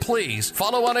podcast and please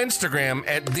follow on Instagram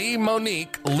at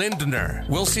 @TheMoniqueLindner.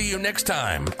 We'll see you next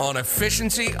time on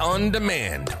Efficiency on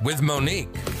Demand with Monique.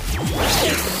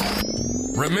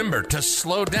 Remember to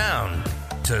slow down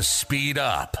to speed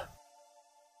up.